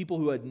 People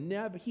who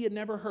he had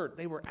never hurt,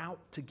 they were out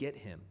to get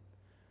him.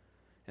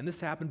 And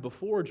this happened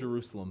before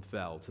Jerusalem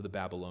fell to the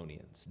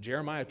Babylonians.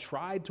 Jeremiah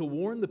tried to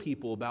warn the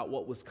people about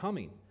what was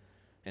coming,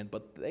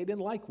 but they didn't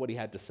like what he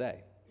had to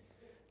say.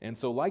 And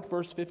so, like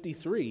verse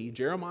 53,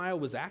 Jeremiah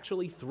was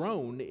actually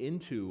thrown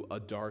into a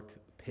dark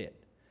pit.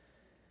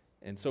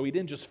 And so he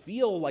didn't just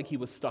feel like he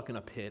was stuck in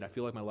a pit. I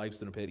feel like my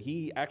life's in a pit.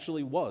 He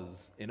actually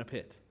was in a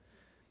pit.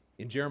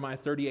 In Jeremiah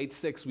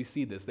 38:6, we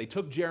see this. They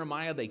took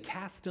Jeremiah, they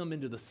cast him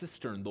into the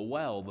cistern, the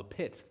well, the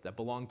pit that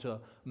belonged to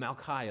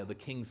Malchiah, the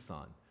king's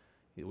son,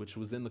 which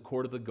was in the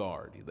court of the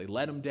guard. They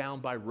let him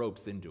down by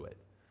ropes into it.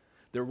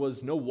 There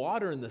was no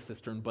water in the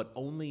cistern, but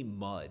only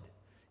mud.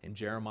 And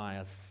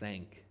Jeremiah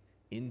sank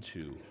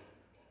into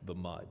the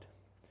mud.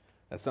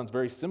 That sounds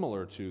very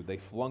similar to, they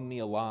flung me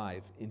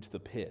alive into the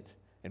pit,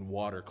 and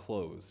water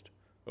closed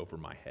over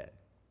my head.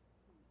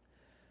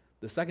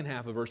 The second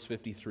half of verse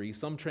 53,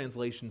 some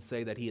translations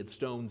say that he had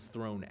stones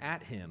thrown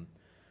at him,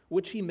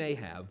 which he may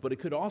have, but it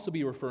could also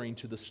be referring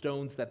to the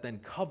stones that then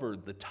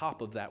covered the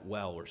top of that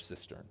well or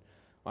cistern.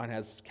 Mine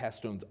has cast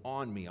stones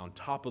on me on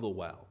top of the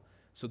well,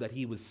 so that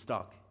he was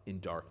stuck in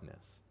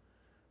darkness.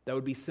 That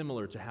would be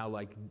similar to how,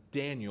 like,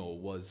 Daniel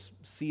was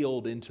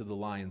sealed into the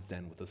lion's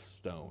den with a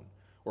stone,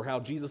 or how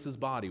Jesus'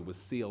 body was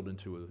sealed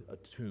into a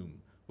tomb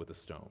with a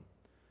stone.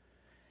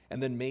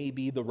 And then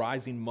maybe the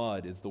rising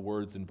mud is the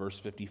words in verse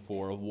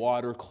 54 of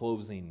water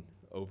closing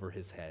over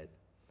his head.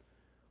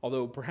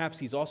 Although perhaps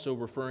he's also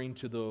referring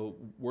to the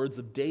words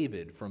of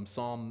David from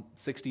Psalm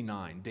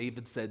 69.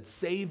 David said,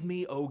 "Save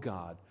me, O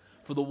God,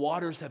 for the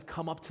waters have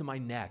come up to my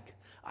neck.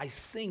 I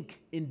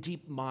sink in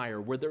deep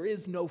mire where there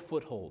is no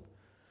foothold.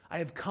 I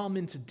have come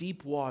into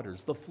deep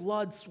waters. The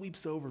flood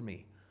sweeps over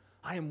me.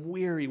 I am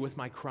weary with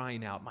my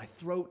crying out. My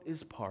throat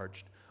is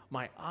parched.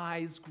 My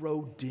eyes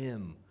grow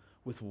dim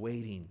with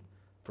waiting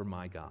for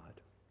my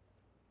God."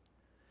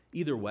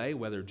 Either way,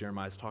 whether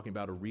Jeremiah is talking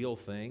about a real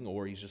thing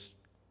or he's just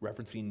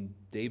referencing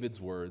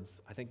David's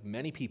words, I think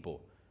many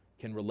people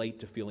can relate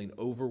to feeling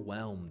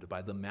overwhelmed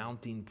by the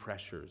mounting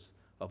pressures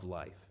of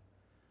life.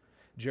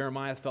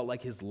 Jeremiah felt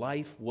like his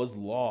life was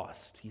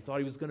lost. He thought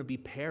he was going to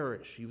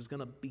perish. He was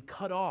going to be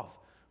cut off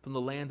from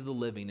the land of the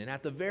living. And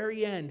at the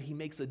very end, he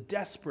makes a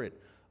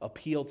desperate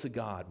appeal to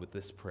God with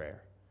this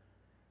prayer.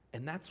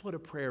 And that's what a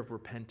prayer of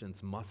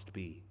repentance must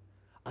be: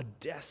 a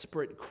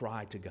desperate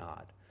cry to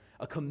God,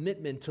 a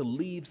commitment to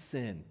leave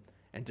sin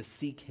and to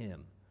seek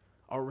Him.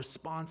 Our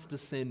response to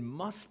sin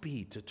must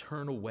be to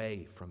turn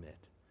away from it.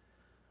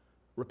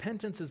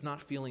 Repentance is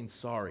not feeling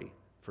sorry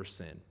for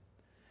sin.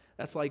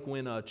 That's like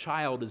when a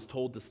child is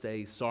told to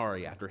say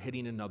sorry after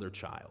hitting another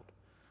child.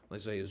 They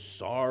say,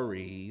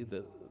 sorry.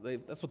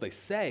 That's what they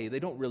say. They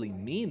don't really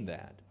mean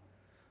that.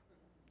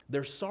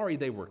 They're sorry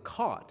they were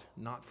caught,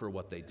 not for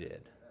what they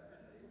did.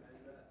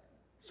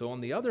 So on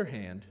the other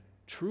hand,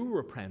 true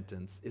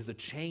repentance is a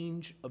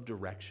change of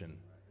direction.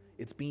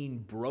 It's being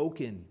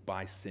broken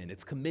by sin.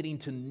 It's committing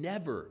to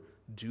never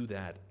do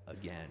that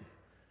again.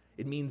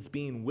 It means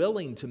being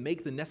willing to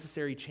make the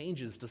necessary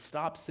changes to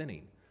stop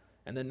sinning.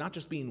 And then not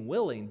just being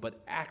willing,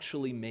 but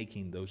actually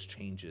making those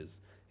changes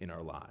in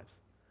our lives.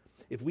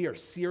 If we are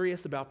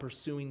serious about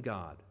pursuing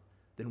God,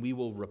 then we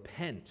will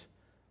repent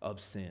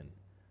of sin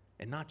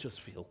and not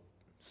just feel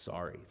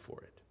sorry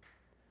for it.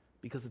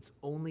 Because it's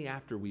only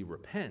after we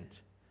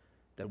repent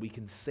that we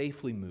can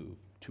safely move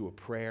to a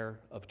prayer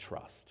of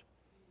trust.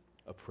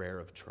 A prayer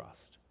of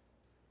trust.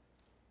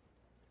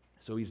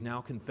 So he's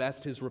now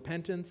confessed his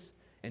repentance,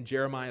 and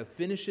Jeremiah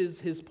finishes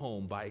his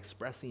poem by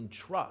expressing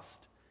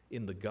trust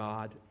in the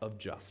God of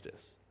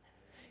justice.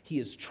 He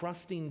is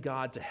trusting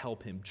God to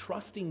help him,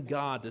 trusting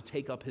God to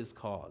take up his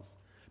cause,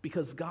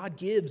 because God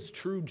gives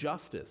true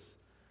justice.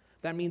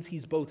 That means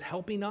he's both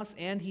helping us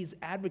and he's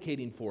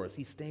advocating for us.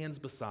 He stands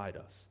beside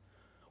us.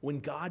 When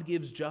God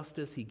gives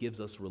justice, he gives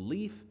us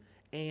relief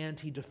and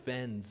he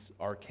defends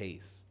our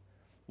case.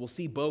 We'll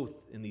see both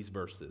in these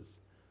verses.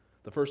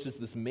 The first is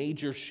this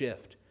major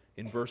shift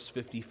in verse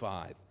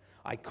 55.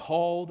 I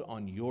called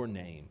on your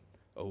name,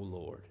 O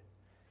Lord.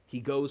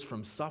 He goes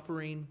from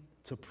suffering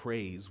to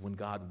praise when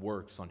God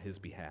works on his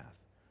behalf.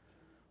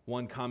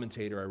 One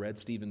commentator I read,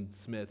 Stephen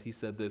Smith, he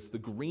said this: the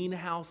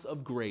greenhouse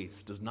of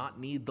grace does not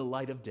need the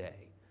light of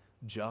day,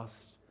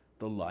 just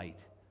the light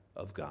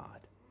of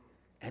God.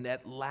 And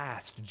at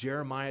last,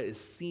 Jeremiah is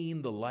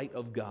seeing the light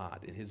of God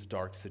in his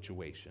dark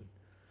situation.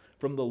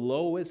 From the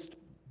lowest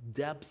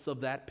depths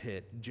of that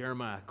pit,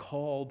 Jeremiah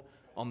called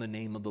on the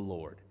name of the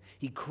Lord.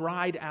 He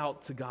cried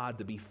out to God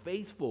to be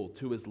faithful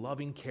to his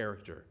loving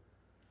character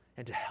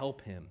and to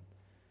help him.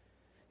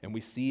 And we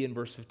see in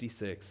verse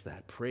 56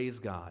 that, praise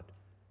God,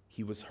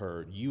 he was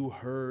heard. You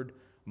heard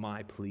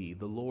my plea.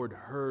 The Lord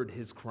heard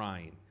his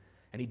crying,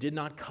 and he did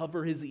not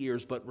cover his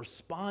ears, but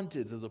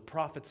responded to the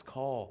prophet's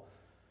call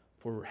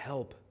for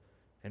help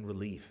and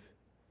relief.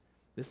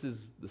 This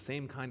is the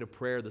same kind of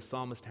prayer the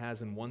psalmist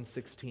has in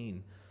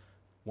 116,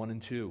 1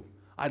 and 2.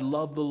 I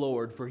love the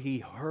Lord, for he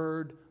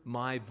heard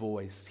my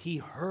voice. He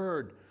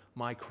heard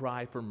my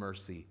cry for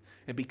mercy.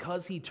 And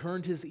because he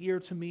turned his ear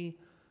to me,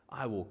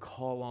 I will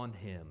call on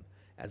him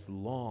as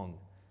long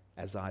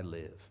as I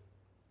live.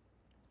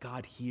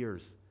 God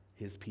hears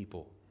his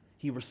people.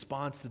 He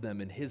responds to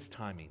them in his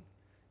timing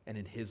and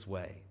in his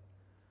way.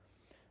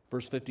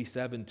 Verse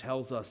 57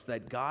 tells us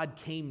that God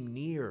came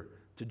near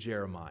to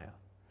Jeremiah,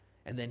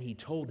 and then he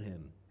told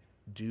him,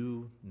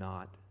 do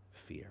not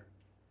fear.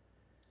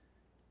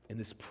 In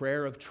this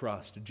prayer of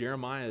trust,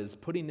 Jeremiah is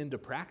putting into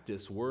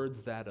practice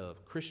words that a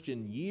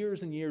Christian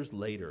years and years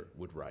later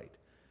would write.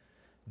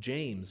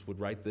 James would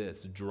write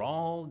this: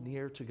 draw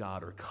near to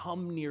God, or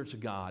come near to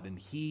God, and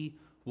he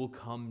will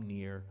come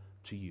near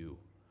to you.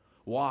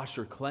 Wash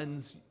or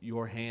cleanse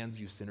your hands,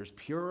 you sinners.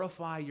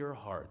 Purify your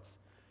hearts,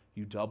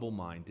 you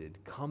double-minded.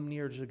 Come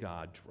near to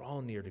God,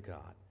 draw near to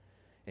God,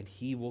 and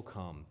he will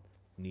come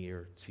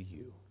near to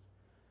you.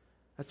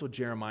 That's what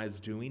Jeremiah is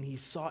doing. He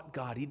sought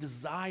God. He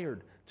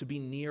desired to be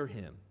near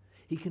him.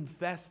 He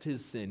confessed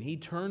his sin. He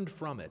turned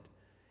from it,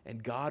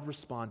 and God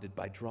responded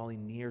by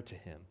drawing near to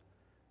him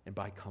and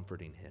by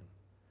comforting him.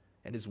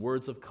 And his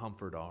words of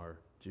comfort are,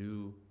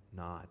 do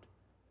not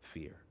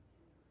fear.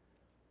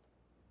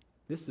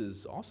 This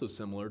is also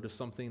similar to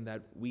something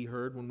that we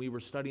heard when we were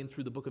studying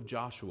through the book of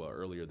Joshua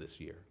earlier this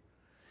year.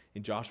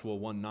 In Joshua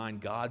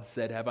 1:9, God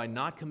said, have I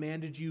not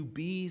commanded you,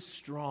 be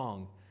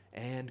strong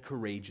and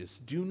courageous.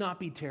 Do not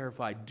be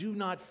terrified. Do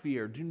not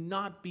fear. Do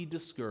not be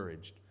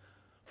discouraged.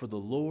 For the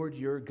Lord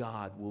your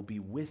God will be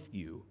with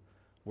you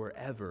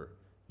wherever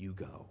you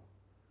go.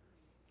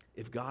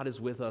 If God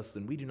is with us,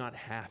 then we do not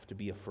have to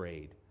be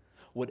afraid.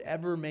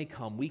 Whatever may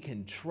come, we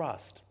can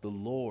trust the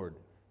Lord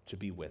to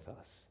be with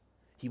us.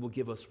 He will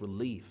give us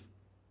relief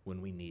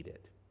when we need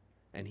it,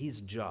 and he's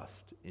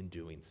just in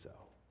doing so.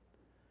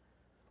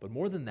 But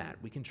more than that,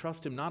 we can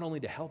trust him not only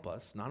to help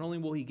us, not only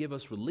will he give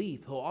us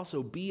relief, he'll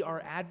also be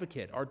our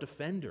advocate, our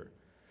defender.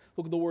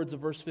 Look at the words of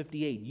verse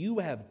 58. You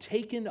have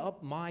taken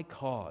up my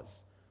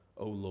cause,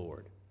 O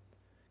Lord.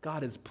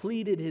 God has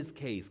pleaded his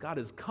case. God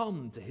has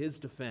come to his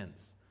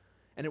defense.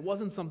 And it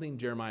wasn't something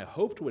Jeremiah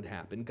hoped would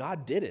happen.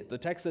 God did it. The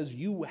text says,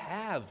 you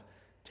have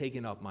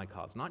taken up my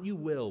cause. Not you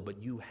will,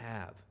 but you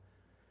have.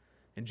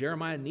 And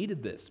Jeremiah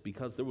needed this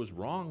because there was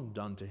wrong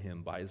done to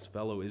him by his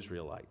fellow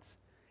Israelites.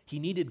 He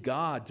needed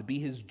God to be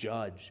his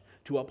judge,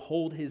 to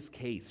uphold his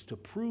case, to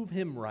prove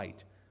him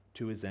right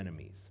to his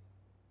enemies.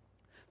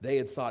 They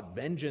had sought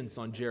vengeance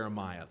on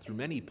Jeremiah through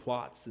many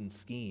plots and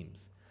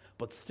schemes.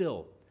 But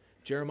still,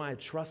 Jeremiah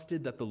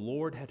trusted that the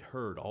Lord had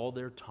heard all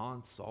their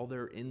taunts, all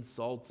their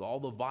insults, all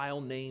the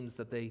vile names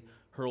that they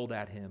hurled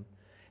at him.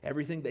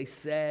 Everything they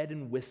said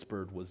and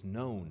whispered was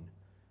known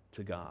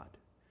to God.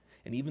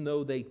 And even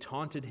though they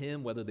taunted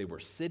him, whether they were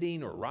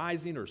sitting or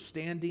rising or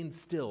standing,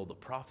 still the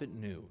prophet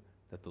knew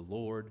that the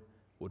Lord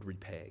would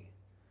repay.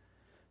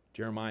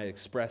 Jeremiah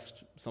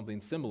expressed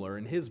something similar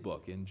in his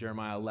book. In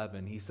Jeremiah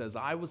 11, he says,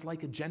 "I was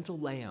like a gentle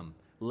lamb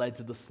led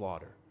to the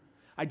slaughter.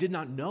 I did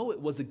not know it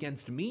was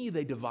against me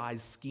they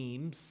devised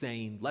schemes,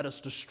 saying, 'Let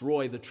us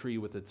destroy the tree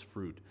with its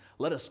fruit.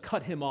 Let us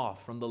cut him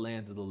off from the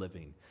land of the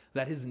living,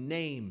 that his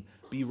name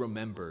be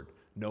remembered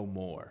no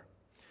more.'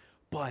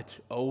 But,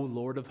 O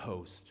Lord of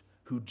hosts,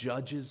 who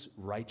judges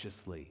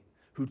righteously,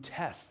 who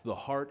tests the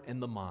heart and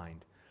the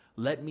mind,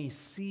 let me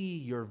see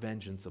your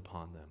vengeance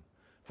upon them.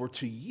 For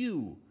to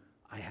you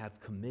I have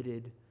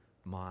committed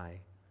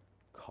my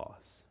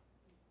cause."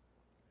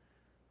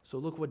 So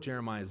look what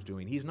Jeremiah is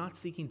doing. He's not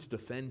seeking to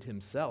defend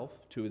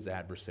himself to his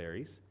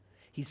adversaries.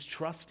 He's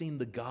trusting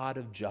the God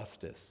of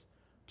justice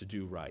to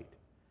do right.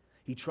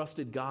 He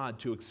trusted God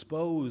to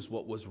expose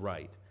what was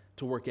right,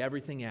 to work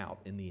everything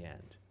out in the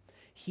end.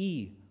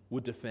 He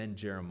would defend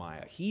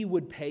Jeremiah. He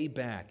would pay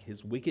back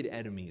his wicked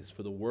enemies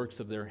for the works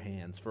of their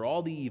hands, for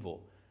all the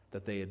evil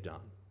that they had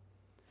done.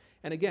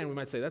 And again, we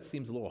might say, that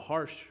seems a little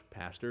harsh,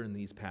 Pastor, in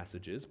these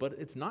passages, but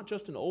it's not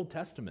just an Old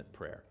Testament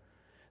prayer.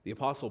 The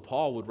Apostle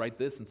Paul would write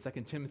this in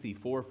 2 Timothy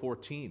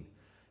 4:14.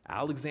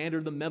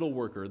 "Alexander the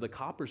metalworker, the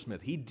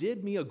coppersmith, he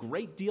did me a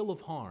great deal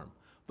of harm.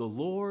 The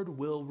Lord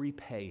will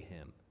repay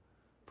him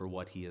for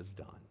what he has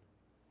done."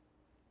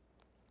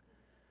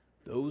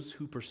 Those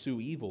who pursue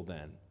evil,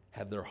 then,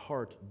 have their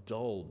heart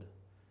dulled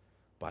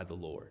by the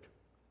Lord.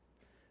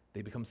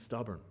 They become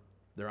stubborn.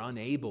 They're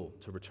unable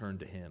to return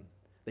to him.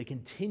 They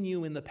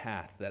continue in the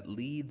path that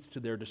leads to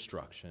their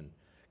destruction.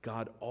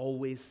 God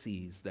always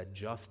sees that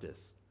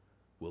justice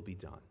will be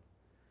done.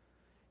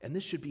 And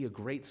this should be a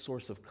great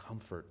source of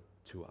comfort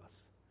to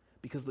us,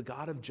 because the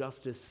God of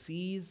justice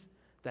sees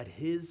that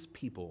his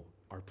people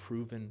are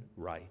proven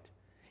right.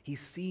 He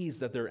sees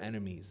that their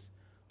enemies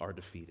are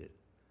defeated.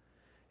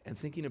 And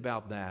thinking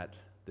about that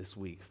this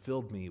week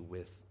filled me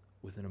with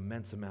an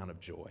immense amount of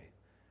joy.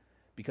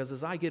 Because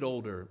as I get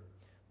older,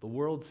 the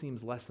world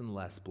seems less and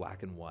less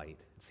black and white.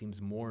 It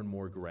seems more and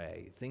more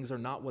gray. Things are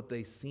not what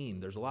they seem.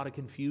 There's a lot of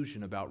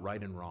confusion about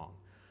right and wrong.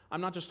 I'm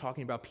not just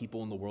talking about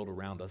people in the world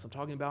around us. I'm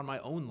talking about my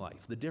own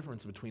life. The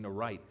difference between a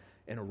right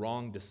and a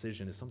wrong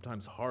decision is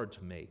sometimes hard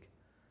to make.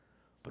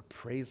 But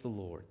praise the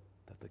Lord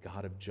that the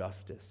God of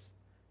justice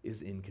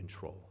is in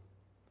control.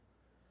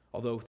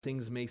 Although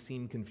things may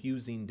seem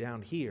confusing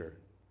down here,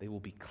 they will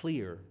be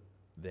clear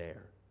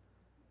there.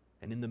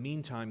 And in the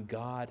meantime,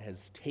 God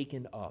has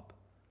taken up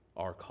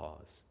our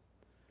cause.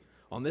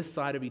 On this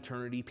side of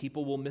eternity,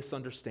 people will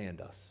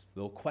misunderstand us.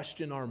 They'll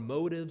question our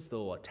motives.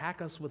 They'll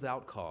attack us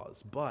without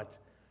cause. But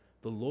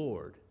the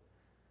Lord,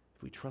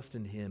 if we trust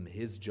in him,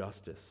 his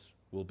justice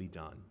will be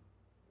done.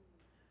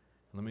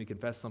 And let me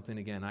confess something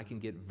again. I can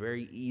get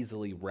very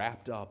easily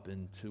wrapped up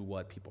into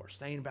what people are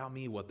saying about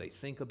me, what they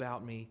think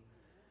about me.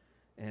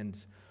 And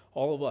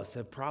all of us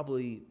have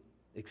probably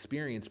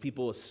experienced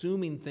people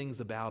assuming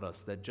things about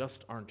us that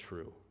just aren't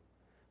true.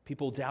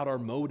 People doubt our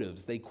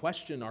motives. They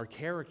question our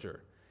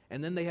character.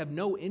 And then they have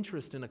no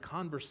interest in a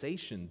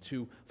conversation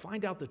to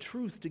find out the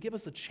truth, to give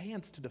us a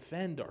chance to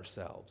defend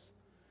ourselves.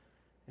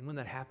 And when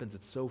that happens,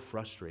 it's so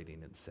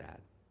frustrating and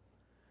sad.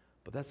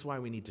 But that's why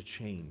we need to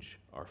change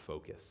our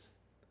focus.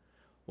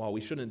 While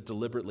we shouldn't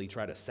deliberately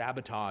try to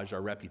sabotage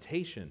our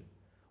reputation,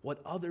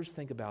 what others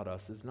think about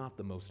us is not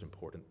the most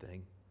important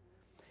thing.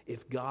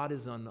 If God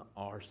is on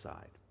our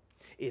side,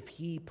 if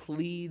he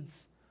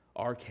pleads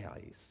our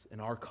case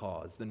and our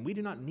cause, then we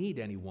do not need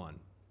anyone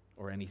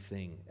or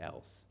anything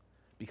else,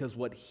 because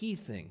what he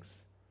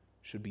thinks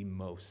should be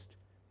most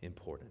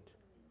important.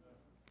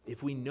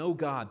 If we know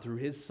God through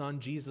his Son,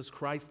 Jesus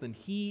Christ, then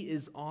he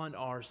is on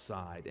our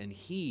side and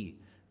he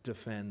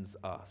defends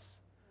us.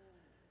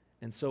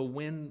 And so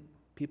when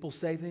people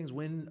say things,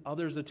 when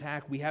others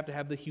attack, we have to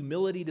have the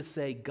humility to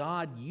say,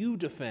 God, you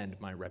defend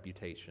my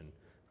reputation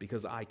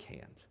because I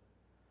can't.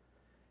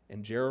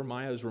 And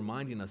Jeremiah is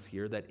reminding us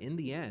here that in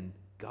the end,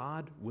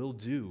 God will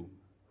do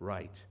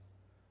right.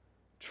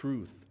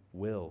 Truth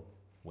will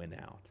win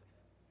out.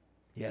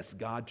 Yes,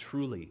 God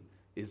truly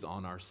is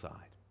on our side.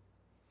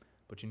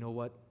 But you know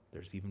what?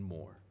 There's even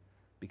more.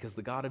 Because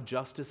the God of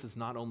justice is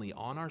not only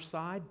on our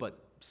side, but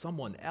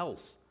someone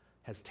else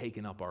has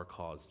taken up our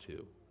cause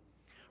too.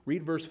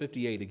 Read verse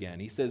 58 again.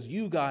 He says,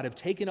 "You, God, have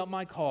taken up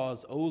my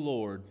cause, O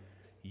Lord.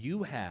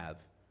 You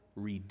have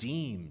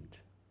redeemed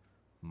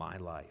my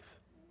life."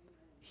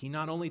 He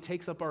not only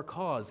takes up our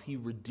cause, he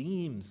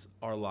redeems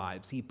our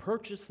lives. He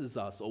purchases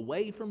us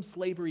away from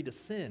slavery to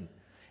sin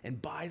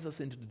and buys us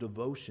into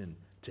devotion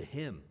to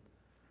him.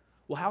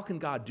 Well, how can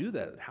God do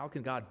that? How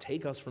can God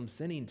take us from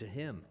sinning to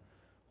him?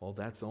 Well,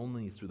 that's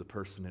only through the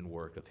person and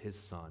work of his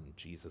Son,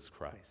 Jesus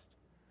Christ.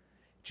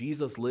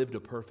 Jesus lived a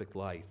perfect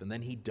life, and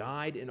then he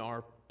died in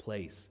our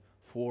place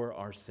for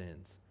our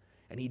sins.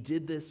 And he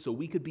did this so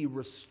we could be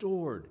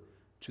restored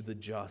to the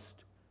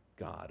just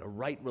God, a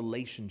right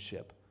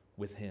relationship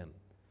with him.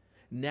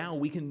 Now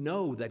we can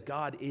know that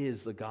God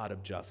is a God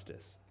of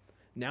justice.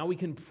 Now we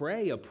can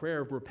pray a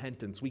prayer of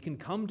repentance. We can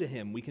come to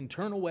him. We can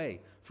turn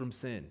away from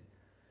sin.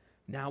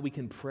 Now we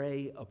can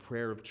pray a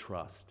prayer of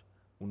trust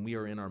when we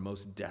are in our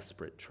most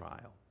desperate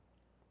trial.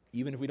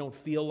 Even if we don't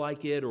feel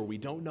like it or we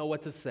don't know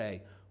what to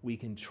say, we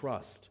can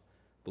trust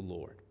the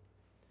Lord.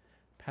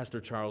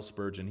 Pastor Charles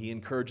Spurgeon, he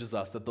encourages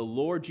us that the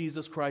Lord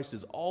Jesus Christ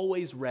is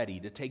always ready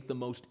to take the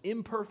most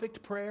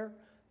imperfect prayer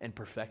and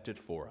perfect it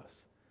for us.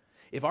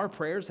 If our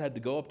prayers had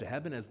to go up to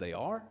heaven as they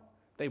are,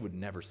 they would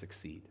never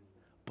succeed.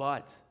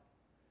 But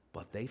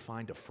they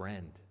find a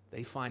friend.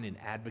 They find an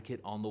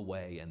advocate on the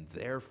way, and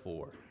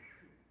therefore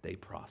they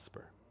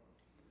prosper.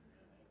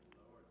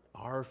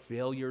 Our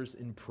failures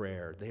in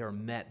prayer, they are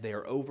met, they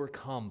are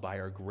overcome by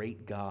our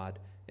great God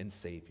and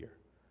Savior.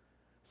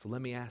 So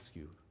let me ask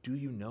you, do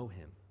you know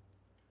him?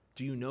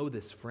 Do you know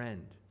this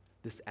friend,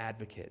 this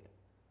advocate,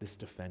 this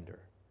defender?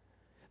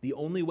 The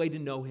only way to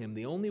know him,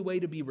 the only way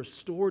to be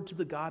restored to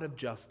the God of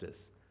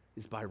justice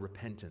is by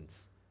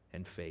repentance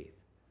and faith.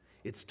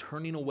 It's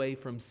turning away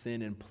from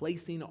sin and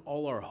placing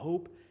all our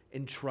hope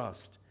and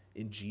trust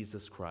in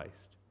Jesus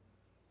Christ.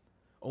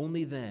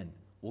 Only then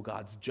will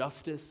God's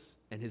justice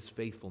and his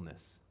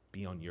faithfulness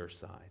be on your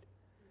side.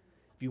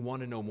 If you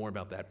want to know more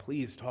about that,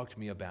 please talk to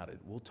me about it.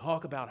 We'll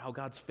talk about how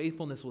God's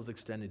faithfulness was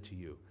extended to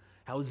you,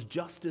 how his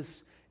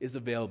justice is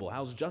available,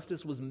 how his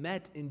justice was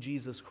met in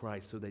Jesus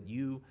Christ so that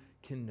you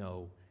can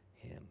know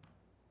him.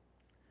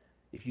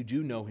 If you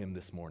do know him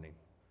this morning,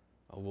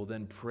 well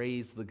then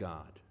praise the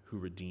God who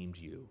redeemed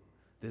you,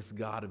 this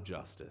God of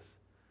justice.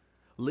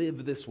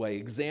 Live this way,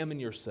 examine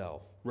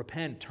yourself,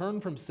 repent,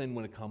 turn from sin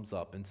when it comes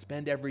up, and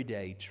spend every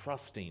day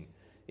trusting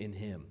in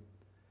him.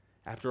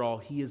 After all,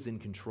 he is in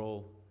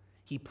control.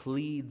 He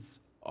pleads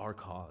our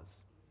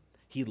cause.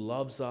 He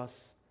loves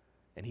us,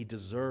 and he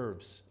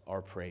deserves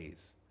our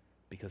praise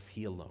because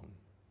he alone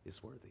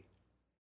is worthy.